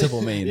even know what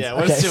tipple means. Yeah,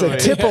 Okay, so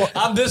tipple.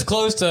 I'm this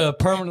close to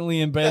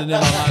permanently embedded in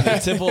my mind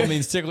that tipple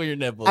means tickle your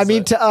nipples. I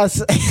mean, to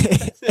us,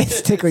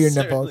 it's tickle your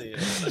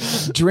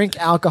nipples. Drink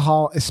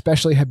alcohol,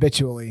 especially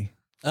habitually.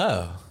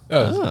 oh,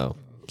 Oh.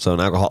 So an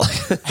alcoholic.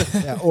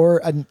 Yeah, or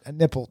a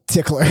nipple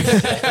tickler.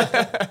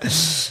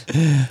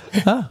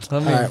 All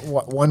right,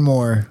 one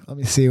more. Let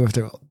me see if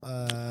there.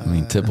 I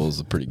mean, tipple's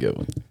a pretty good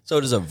one. So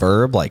does a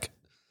verb like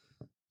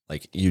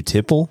you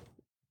tipple,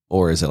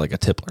 or is it like a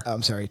tippler?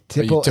 I'm sorry.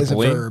 Tipple is a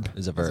tippling? verb.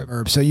 Is a It's a verb.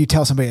 verb. So you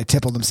tell somebody to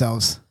tipple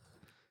themselves.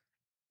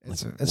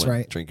 That's What,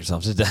 right. Drink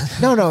yourself to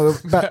death. No,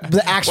 but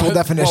the actual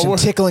definition,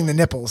 tickling the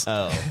nipples.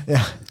 Oh.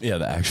 Yeah. Yeah,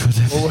 the actual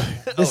tipple.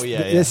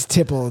 This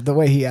tipple, the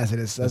way he has it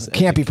is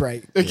can't be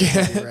right.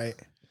 Can't be right.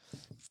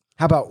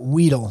 How about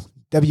Weedle?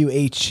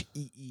 Wheedle.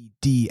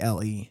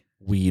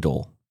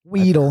 Weedle.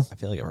 Weedle. I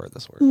feel like I've heard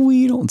this word.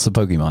 Weedle. It's a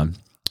Pokemon.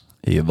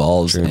 He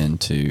evolves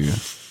into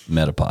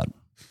Metapod.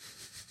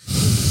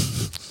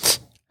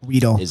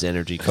 Weedle. His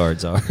energy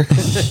cards are.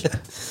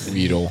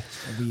 Weedle.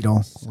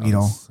 Weedle.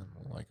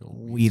 Like a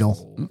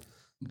Weedle.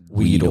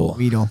 Weedle.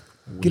 Weedle.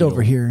 Get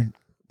over here.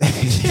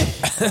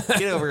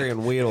 Get over here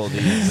and wheedle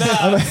these.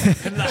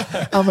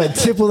 I'm going to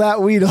tipple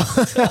that Weedle.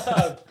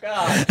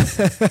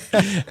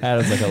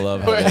 Adam's like, I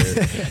love how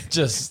they're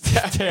just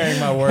tearing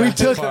my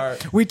words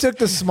apart. We took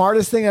the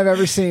smartest thing I've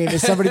ever seen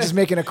is somebody just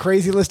making a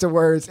crazy list of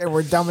words and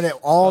we're dumbing it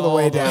all the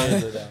way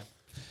down.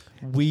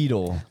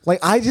 Weedle. Like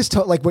I just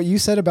told, like what you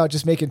said about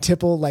just making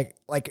tipple, I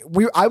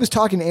was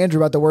talking to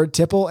Andrew about the word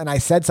tipple and I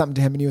said something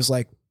to him and he was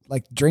like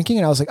drinking,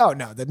 and I was like, oh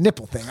no, the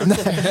nipple thing. I'm not,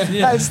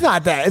 It's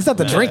not that. It's not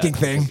the drinking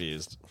thing.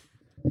 Confused.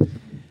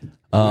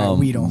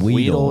 Weedle.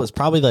 Weedle is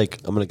probably like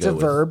I'm gonna It's go a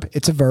with, verb.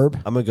 It's a verb.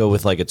 I'm gonna go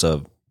with like it's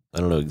a I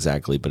don't know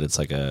exactly, but it's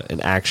like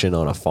an action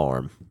on a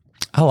farm.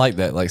 I like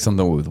that, like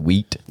something with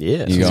wheat.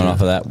 Yeah. You going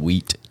off of that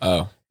wheat?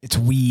 Oh. It's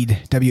weed.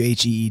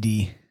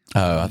 WHEED.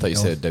 Oh, I thought you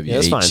said W. Yeah,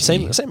 that's fine.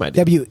 Same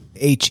idea.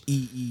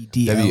 WHEED.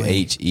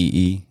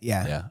 WHEE.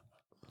 Yeah. Yeah.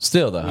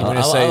 Still though, I'm going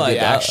to say like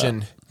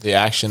the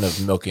action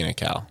of milking a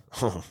cow.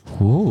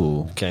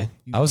 Ooh. Okay.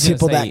 I was gonna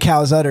Tipple say, that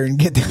cow's udder and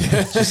get the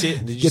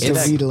Did you get see the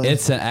that? weedling.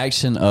 It's an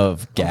action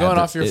of gathering. going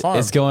off your farm.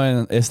 It's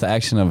the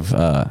action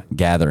of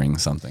gathering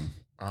something.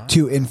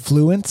 To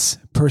influence,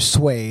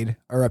 persuade,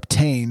 or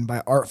obtain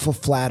by artful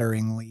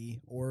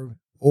flatteringly or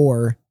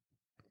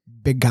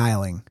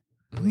beguiling.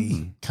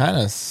 Kind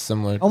of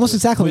similar. Almost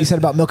exactly what you said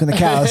about milking the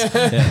cows.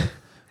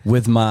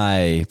 With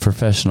my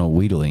professional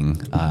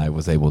wheedling, I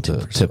was able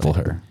to tipple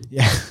her.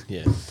 Yeah.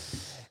 Yeah.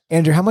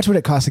 Andrew, how much would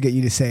it cost to get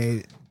you to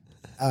say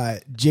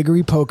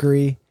jiggery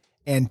pokery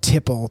and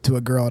tipple to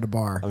a girl at a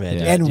bar? I mean,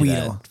 and do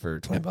wheedle. that for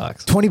 $20.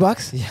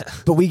 $20? Yeah.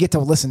 But we get to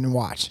listen and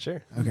watch.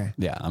 Sure. Okay.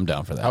 Yeah, I'm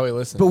down for that. How we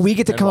listen. But we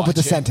get to and come up with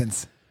a watch it.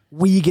 sentence.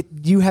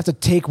 You have to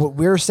take what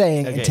we're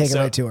saying and Okay, take it so-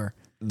 right to her.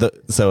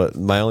 So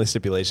my only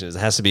stipulation is it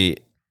has to be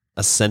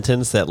a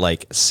sentence that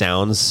like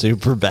sounds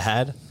super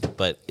bad,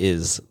 but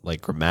is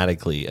like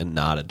grammatically and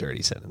not a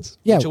dirty sentence.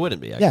 Yeah. Which it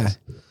wouldn't be. I Yeah. guess.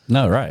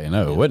 No, right.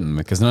 No, it wouldn't,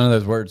 because none of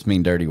those words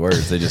mean dirty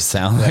words. They just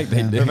sound like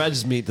they Or do. if I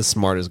just meet the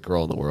smartest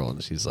girl in the world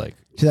and she's like,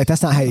 She's like,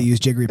 that's not how you use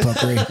jiggery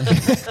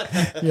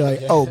pokery. You're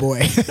like, oh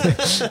boy.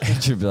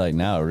 You'd be like,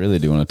 now I really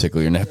do want to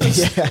tickle your nipples.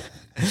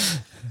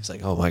 it's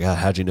like, oh my God,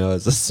 how'd you know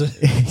it's a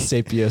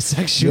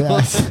sapiosexual?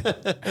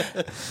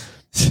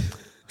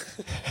 Yes.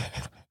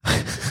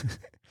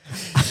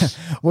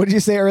 What did you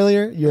say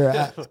earlier? You're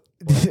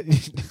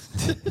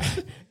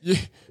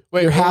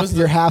Wait, you're what half. was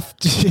You're the, half.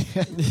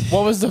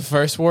 what was the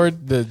first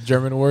word? The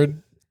German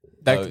word?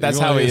 That's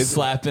how he is.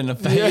 slap in the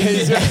Yeah,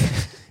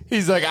 face.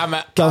 he's like, I'm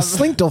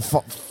Slinktel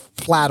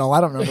flattle.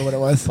 I don't remember what it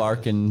was.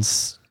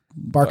 Barkins.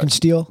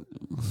 Barkensteel.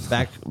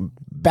 Back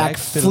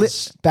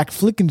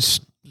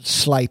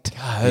Backflickenschleit.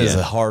 That is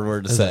a hard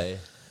word to say.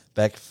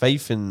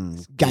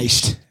 Backpfeifen.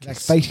 Geist.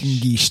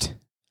 Backflickengeist.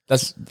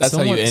 That's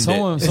how you end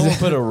someone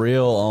put a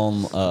reel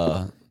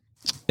on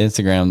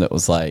Instagram that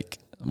was like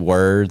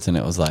words, and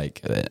it was like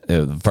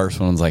the first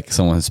one was like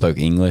someone who spoke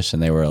English,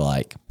 and they were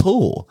like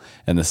pool,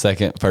 and the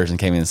second person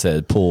came in and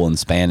said pool in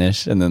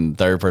Spanish, and then the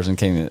third person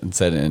came in and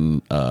said it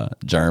in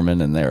German,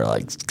 and they were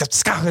like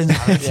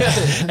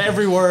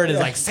every word is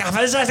like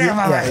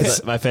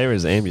My favorite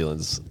is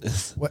ambulance.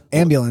 What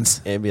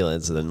ambulance?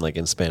 Ambulance, and then like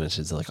in Spanish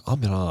it's like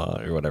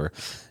ambulance or whatever.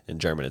 In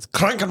German it's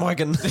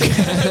Krankenwagen.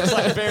 It's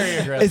like very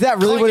aggressive. Is that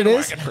really what it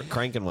is?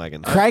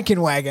 Krankenwagen.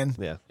 Krankenwagen.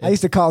 Yeah. I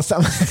used to call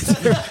something.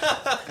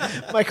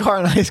 My car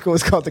in high school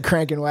was called the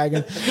Crankin'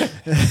 Wagon.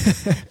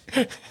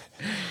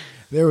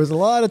 There was a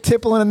lot of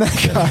tippling in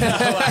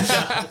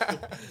that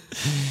car.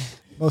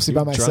 Mostly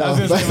by myself.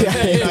 But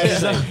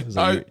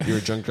yeah. You were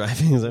drunk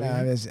driving? Is that No,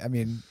 what you- it was- I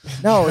mean,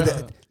 no,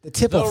 the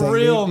tipple The thing.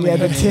 real dude. Yeah,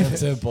 the meaning of tip.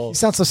 tipple. You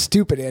sound so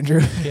stupid,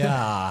 Andrew.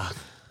 Yeah.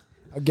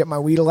 I'll get my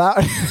Weedle out.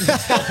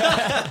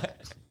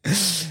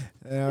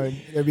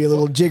 There'd be a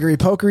little jiggery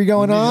pokery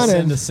going on.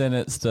 Send And a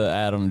sentence to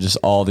Adam, just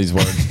all these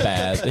words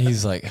bad.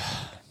 He's like,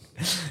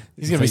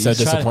 He's gonna be so you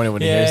try to- disappointed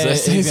when he hears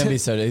this. He's gonna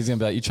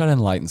be like, you try to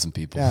enlighten some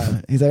people.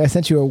 yeah, he's like, I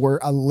sent you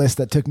a list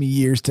that took me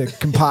years to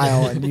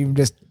compile, and you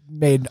just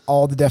made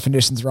all the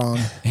definitions wrong.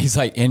 He's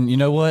like, and you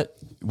know what?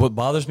 What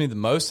bothers me the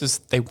most is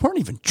they weren't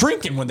even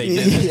drinking when they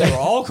did this. They were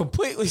all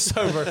completely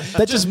sober.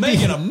 That just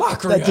making a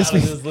mockery That just out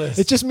of means, this list.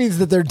 it just means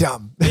that they're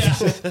dumb.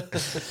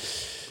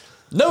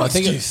 No I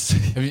think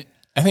excuse.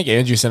 I think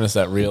Andrew sent us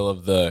that reel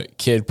of the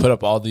kid put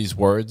up all these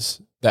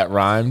words that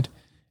rhymed,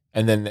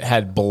 and then it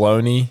had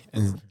baloney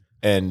and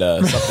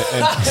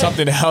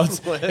something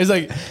else. It's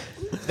like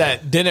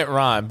that didn't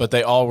rhyme, but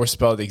they all were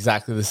spelled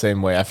exactly the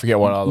same way. I forget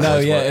what all the No,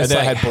 words yeah, were. And it's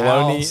then like it had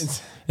baloney.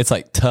 house. It's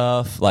like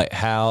tough, like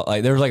how,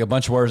 like there was like a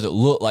bunch of words that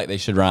looked like they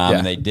should rhyme Yeah.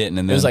 and they didn't,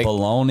 and It then was like-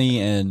 baloney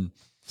and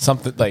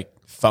Something like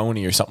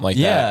phony or something like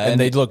Yeah, that. And and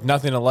they it- look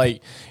nothing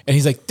alike. And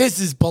he's like, "This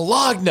is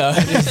Bologna." And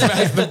he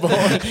smashed the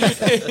board.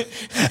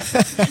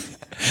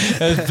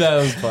 that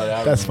was funny.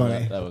 I That's remember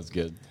funny. That was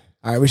good.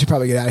 All right, we should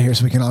probably get out of here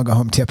so we can all go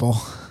home tipple.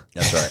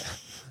 That's right.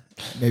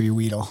 Maybe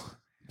Weedle,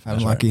 if I'm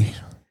lucky.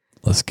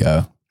 Let's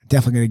go.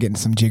 Definitely going to get in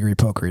some jiggery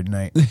pokery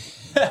tonight.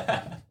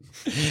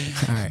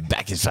 All right.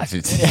 Back in 5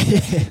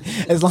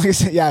 As long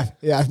as, yeah,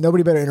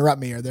 nobody better interrupt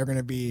me or they're going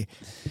to be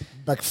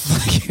like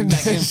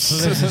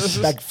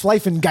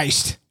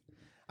Fleifengeist.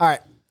 All right.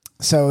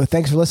 So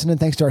thanks for listening.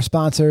 Thanks to our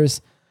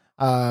sponsors.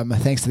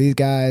 Thanks to these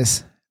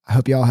guys. I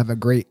hope you all have a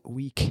great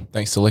week.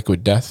 Thanks to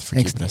Liquid Death for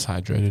Thanks. keeping us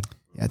hydrated.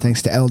 Yeah,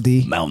 thanks to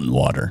LD. Mountain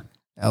water.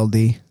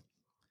 LD.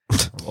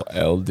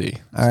 LD.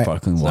 All right.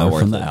 Sparkling not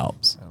water from worth the it.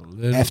 Alps.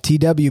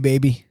 FTW,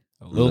 baby.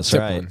 A little That's tip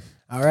right. one.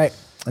 All right.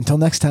 Until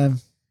next time.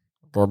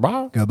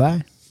 Goodbye.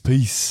 Goodbye.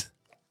 Peace.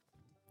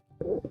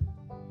 Good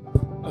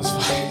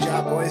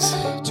job, boys.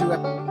 2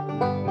 episodes.